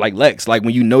 people like Lex. Like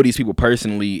when you know these people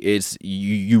personally, it's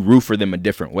you root for them a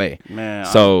different way. Man,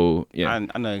 so yeah,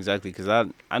 I know exactly because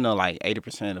I know like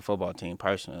 80% of the football team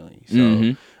personally.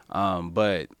 So,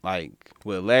 but like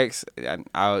with Lex,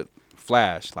 I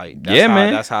flash like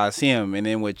that's how I see him. And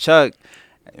then with Chuck,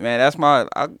 man,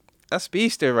 that's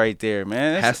speedster right there,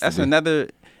 man. That's another.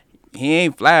 He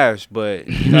ain't Flash, but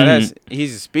you know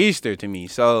he's a speedster to me.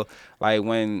 So like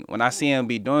when I see him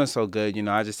be doing so good, you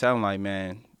know, I just tell him like,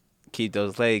 man, keep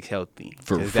those legs healthy.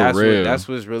 For real. That's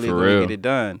what's really going to get it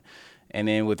done. And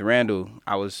then with Randall,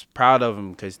 I was proud of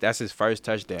him because that's his first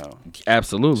touchdown.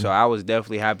 Absolutely. So I was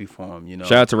definitely happy for him. You know,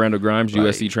 shout out to Randall Grimes, like,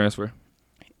 USC transfer.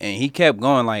 And he kept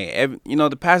going. Like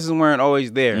the passes weren't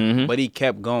always there, but he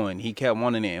kept going. He kept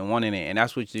wanting it, and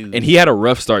that's what you. And he had a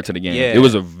rough start to the game. Yeah. It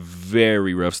was a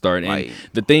very rough start. And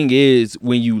the thing is,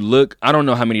 when you look, I don't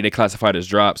know how many they classified as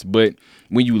drops, but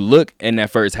when you look in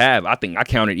that first half, I think I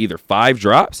counted either 5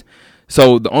 drops.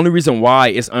 So the only reason why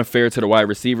it's unfair to the wide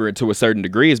receiver to a certain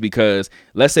degree is because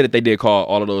let's say that they did call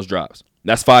all of those drops.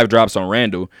 That's 5 drops on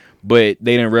Randall, but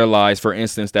they didn't realize, for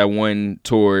instance, that one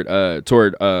toward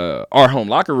our home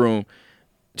locker room,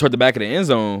 toward the back of the end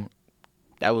zone.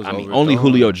 That was only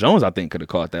Julio Jones, I think, could have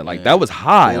caught that. Like that was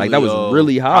high. Like that was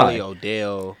really high.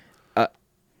 Odell.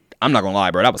 I'm not gonna lie,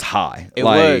 bro. That was high. It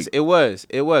was.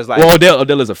 Like, well,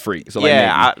 Odell is a freak. So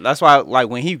yeah, that's why. Like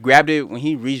when he grabbed it, when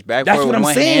he reached back for it with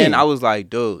one hand, I was like,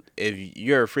 dude, if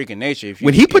you're a freak of nature,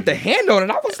 when he put the hand on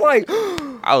it, I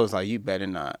was like, you better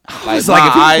not. Like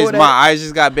my eyes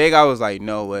just got big. I was like,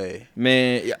 no way,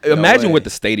 man. Imagine what the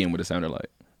stadium would have sounded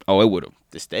like. Oh, it would have.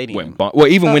 The stadium.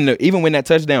 Even when that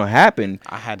touchdown happened,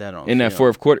 I had that on in that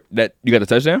fourth quarter. That you got the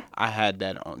touchdown? I had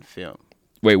that on film.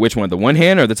 Wait, which one? The one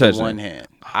hand or the touchdown? One hand.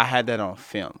 I had that on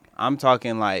film. I'm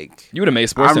talking like you would have made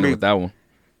SportsCenter with that one.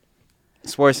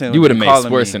 SportsCenter. You would have made SportsCenter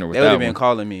with that one. They would have been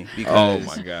calling me because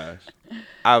oh my gosh.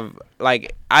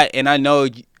 I know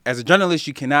as a journalist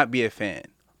you cannot be a fan,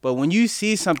 but when you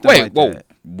see something that,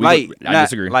 I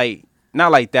disagree. Like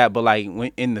not like that, but like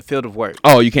when in the field of work.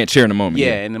 Oh, you can't cheer in the moment.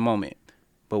 Yeah, in the moment.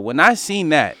 But when I seen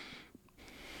that,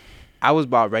 I was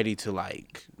about ready to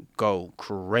like go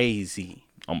crazy.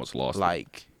 Almost lost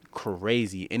like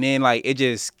crazy, and then like it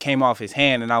just came off his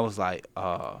hand, and I was like,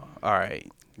 all right,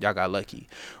 y'all got lucky.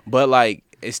 But like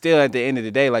it's still at the end of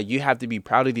the day, like you have to be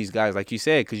proud of these guys, like you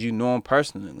said, because you know them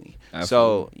personally. Absolutely.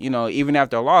 So you know, even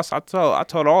after a loss, I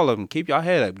told all of them, keep y'all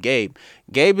head up. Gabe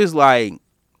is like,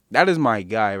 that is my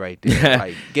guy right there.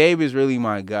 Like Gabe is really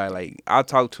my guy. Like I'll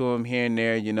talk to him here and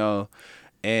there, you know.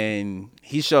 And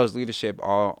he shows leadership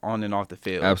all on and off the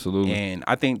field. Absolutely. And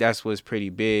I think that's what's pretty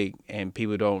big, and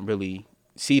people don't really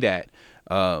see that.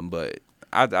 But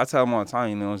I tell them all the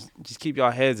time, you know, just keep y'all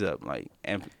heads up. Like,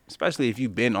 and especially if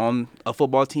you've been on a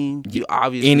football team, you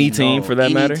obviously any team for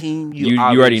that matter. Team, you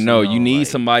already know. You need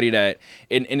somebody that,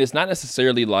 and it's not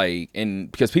necessarily like,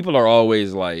 and because people are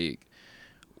always like,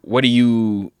 what do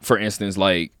you, for instance,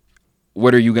 like,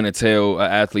 what are you gonna tell an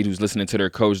athlete who's listening to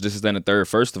their coach? This is then the third.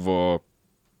 First of all,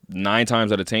 9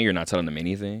 times out of 10, you're not telling them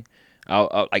anything.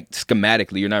 Like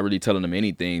schematically, you're not really telling them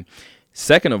anything.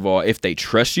 Second of all, if they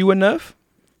trust you enough,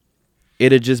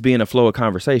 it'll just be in a flow of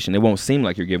conversation. It won't seem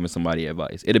like you're giving somebody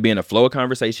advice. It'll be in a flow of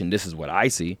conversation. This is what I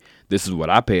see. This is what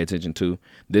I pay attention to.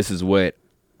 This is what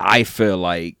I feel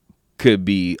like could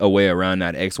be a way around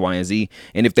that X, Y, and Z.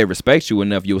 And if they respect you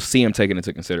enough, you'll see them take it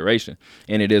into consideration.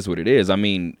 And it is what it is. I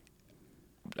mean,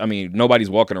 nobody's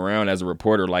walking around as a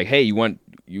reporter like, hey, you want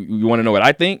to know what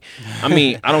I think? I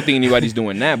mean, I don't think anybody's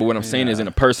doing that. But what I'm saying is, in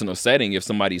a personal setting, if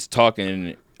somebody's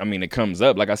talking, I mean, it comes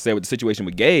up. Like I said, with the situation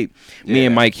with Gabe, me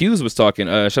and Mike Hughes was talking.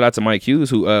 Shout out to Mike Hughes,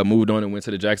 who moved on and went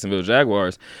to the Jacksonville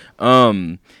Jaguars.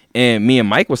 And me and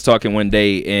Mike was talking one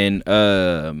day, and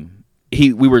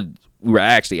we were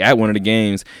actually at one of the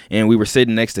games, and we were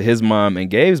sitting next to his mom and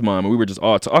Gabe's mom, and we were just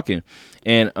all talking.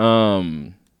 And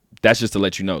that's just to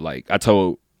let you know, like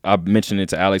I mentioned it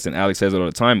to Alex, and Alex says it all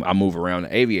the time. I move around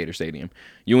the Aviator Stadium.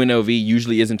 UNLV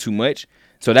usually isn't too much,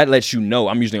 so that lets you know.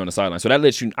 I'm usually on the sideline, so that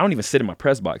lets you. I don't even sit in my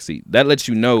press box seat. That lets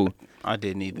you know. I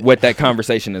didn't either. What that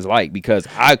conversation is like, because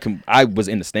I was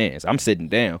in the stands. I'm sitting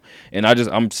down, and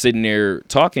I'm sitting there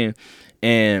talking,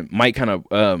 and Mike kind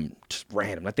of just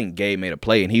random. I think Gabe made a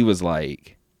play, and he was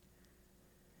like,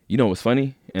 "You know what's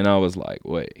funny?" And I was like,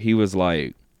 "What?" He was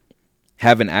like,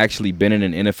 "Having actually been in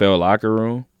an NFL locker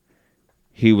room."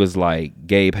 He was like,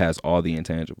 Gabe has all the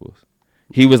intangibles.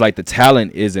 He was like, the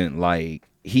talent isn't like,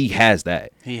 he has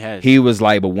that. He was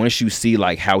like, but once you see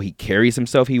like how he carries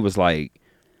himself, he was like,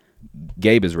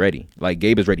 Gabe is ready. Like,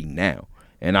 Gabe is ready now.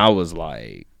 And I was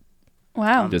like,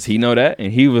 wow. Does he know that?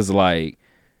 And he was like,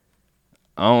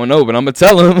 I don't know, but I'm gonna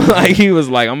tell him. Like, he was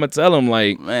like, I'm gonna tell him,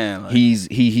 like, man, like,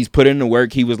 he's put in the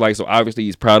work. He was like, so obviously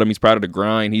he's proud of him. He's proud of the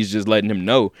grind. He's just letting him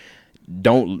know,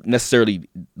 don't necessarily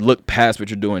look past what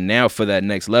you're doing now for that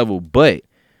next level, but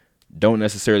don't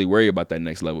necessarily worry about that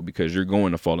next level, because you're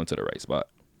going to fall into the right spot.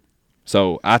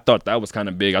 So I thought that was kind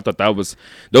of big. I thought those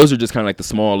are just kind of like the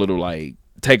small little like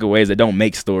takeaways that don't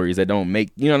make stories, that don't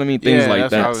make, you know what I mean? Things like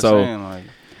that. So saying, like,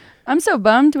 I'm so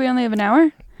bummed we only have an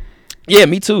hour. Yeah,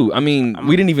 me too. I mean,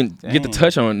 we didn't even get to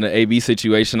touch on the AB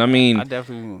situation. I mean, I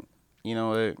definitely, you know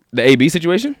what? The AB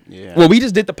situation? Yeah. Well, we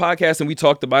just did the podcast and we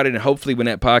talked about it, and hopefully when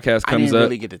that podcast comes I didn't up,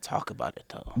 really get to talk about it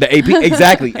though. The AB,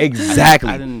 exactly. I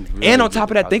didn't really and on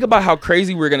top of that, think about how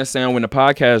crazy we're gonna sound when the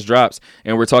podcast drops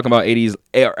and we're talking about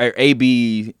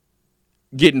AB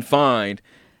getting fined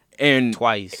and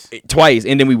twice,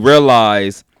 and then we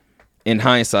realize, in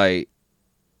hindsight,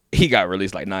 he got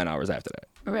released like 9 hours after that.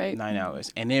 Right. 9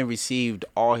 hours, and then received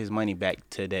all his money back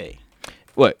today.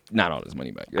 What? Not all his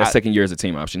money back. That second year is a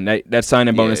team option. That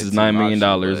signing bonus is $9 million.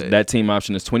 That team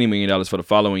option is $20 million for the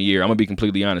following year. I'm gonna be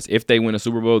completely honest. If they win a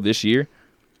Super Bowl this year,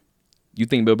 you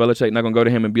think Bill Belichick not gonna go to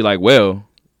him and be like, "Well,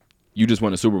 you just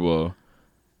won a Super Bowl,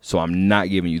 so I'm not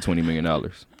giving you $20 million."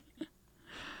 I'm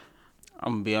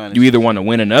gonna be honest. You either want to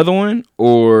win another one,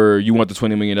 or you want the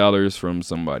 $20 million from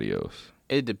somebody else.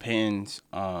 It depends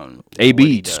on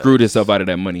AB screwed himself out of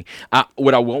that money.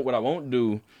 What I won't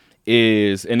do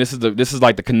is, and this is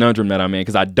like the conundrum that I'm in,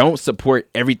 because I don't support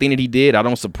everything that he did. I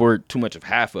don't support too much of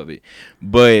half of it.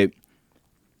 But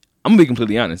I'm gonna be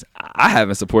completely honest. I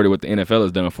haven't supported what the NFL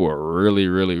has done for a really,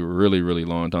 really, really, really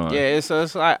long time. Yeah, it's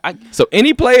like so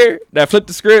any player that flipped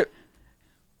the script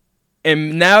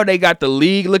and now they got the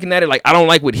league looking at it like, I don't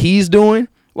like what he's doing.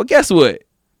 Well, guess what?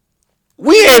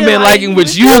 We ain't been liking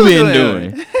what you've been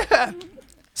doing.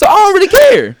 So I don't really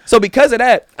care. So because of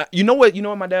that, you know what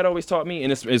my dad always taught me,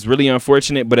 and it's really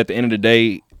unfortunate, but at the end of the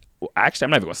day, well, actually, I'm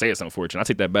not even gonna say it's unfortunate. I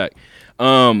take that back.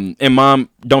 And Mom,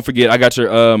 don't forget, I got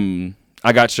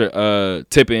your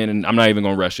tip in, and I'm not even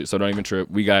gonna rush it, so don't even trip.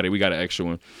 We got an extra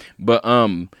one. But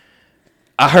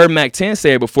I heard Mac 10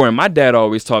 say it before, and my dad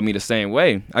always taught me the same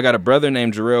way. I got a brother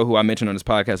named Jarrell, who I mention on this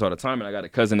podcast all the time, and I got a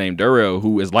cousin named Darrell,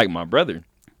 who is like my brother.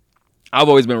 I've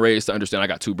always been raised to understand I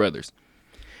got two brothers.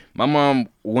 My mom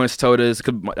once told us,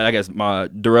 cause I guess my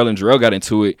Darrell and Jarrell got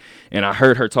into it, and I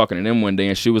heard her talking to them one day,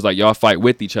 and she was like, y'all fight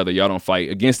with each other, y'all don't fight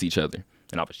against each other.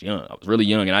 And I was young. I was really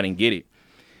young, and I didn't get it.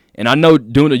 And I know,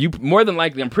 Duna, you more than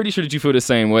likely, I'm pretty sure that you feel the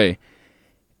same way.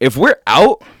 If we're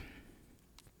out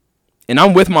and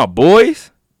I'm with my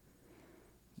boys,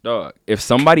 dog, if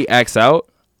somebody acts out,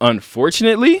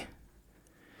 unfortunately,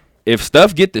 if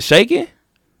stuff get to shaking,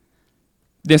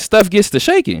 then stuff gets to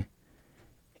shaking.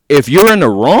 If you're in the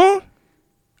wrong,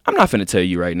 I'm not finna tell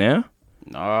you right now.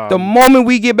 The moment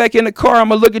we get back in the car, I'm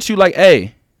gonna look at you like,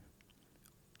 hey,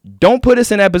 don't put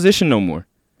us in that position no more.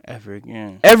 Ever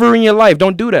again. Ever in your life.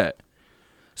 Don't do that.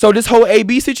 So this whole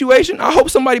AB situation, I hope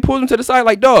somebody pulls him to the side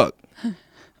like, dog,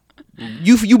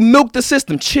 you milk the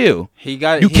system. Chill. You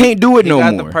can't do it no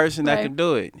more. He got the person that can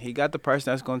do it. He got the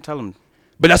person that's gonna tell him.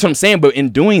 But that's what I'm saying. But in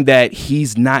doing that,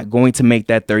 he's not going to make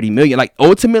that $30 million. Like,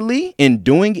 ultimately,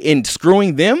 in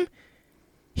screwing them,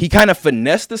 he kind of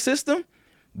finessed the system,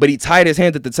 but he tied his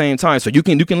hands at the same time. So you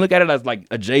can look at it as like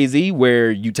a Jay-Z where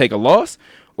you take a loss,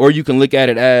 or you can look at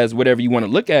it as whatever you want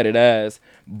to look at it as,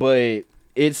 but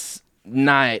it's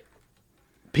not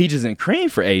peaches and cream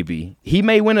for AB. He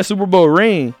may win a Super Bowl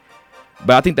ring,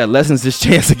 but I think that lessens his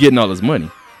chance of getting all his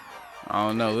money. I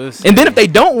don't know. And then if they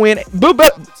don't win, but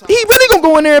he really gonna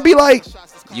go in there and be like,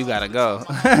 you gotta go.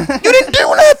 You didn't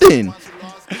do nothing.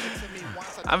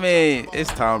 I mean,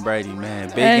 it's Tom Brady, man.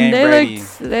 Big and game Brady.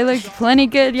 They looked plenty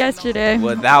good yesterday.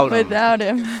 Without him. Without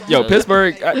him. Yo,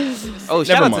 Pittsburgh. Shout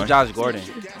out to Josh Gordon.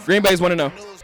 Green Bay's 1-0.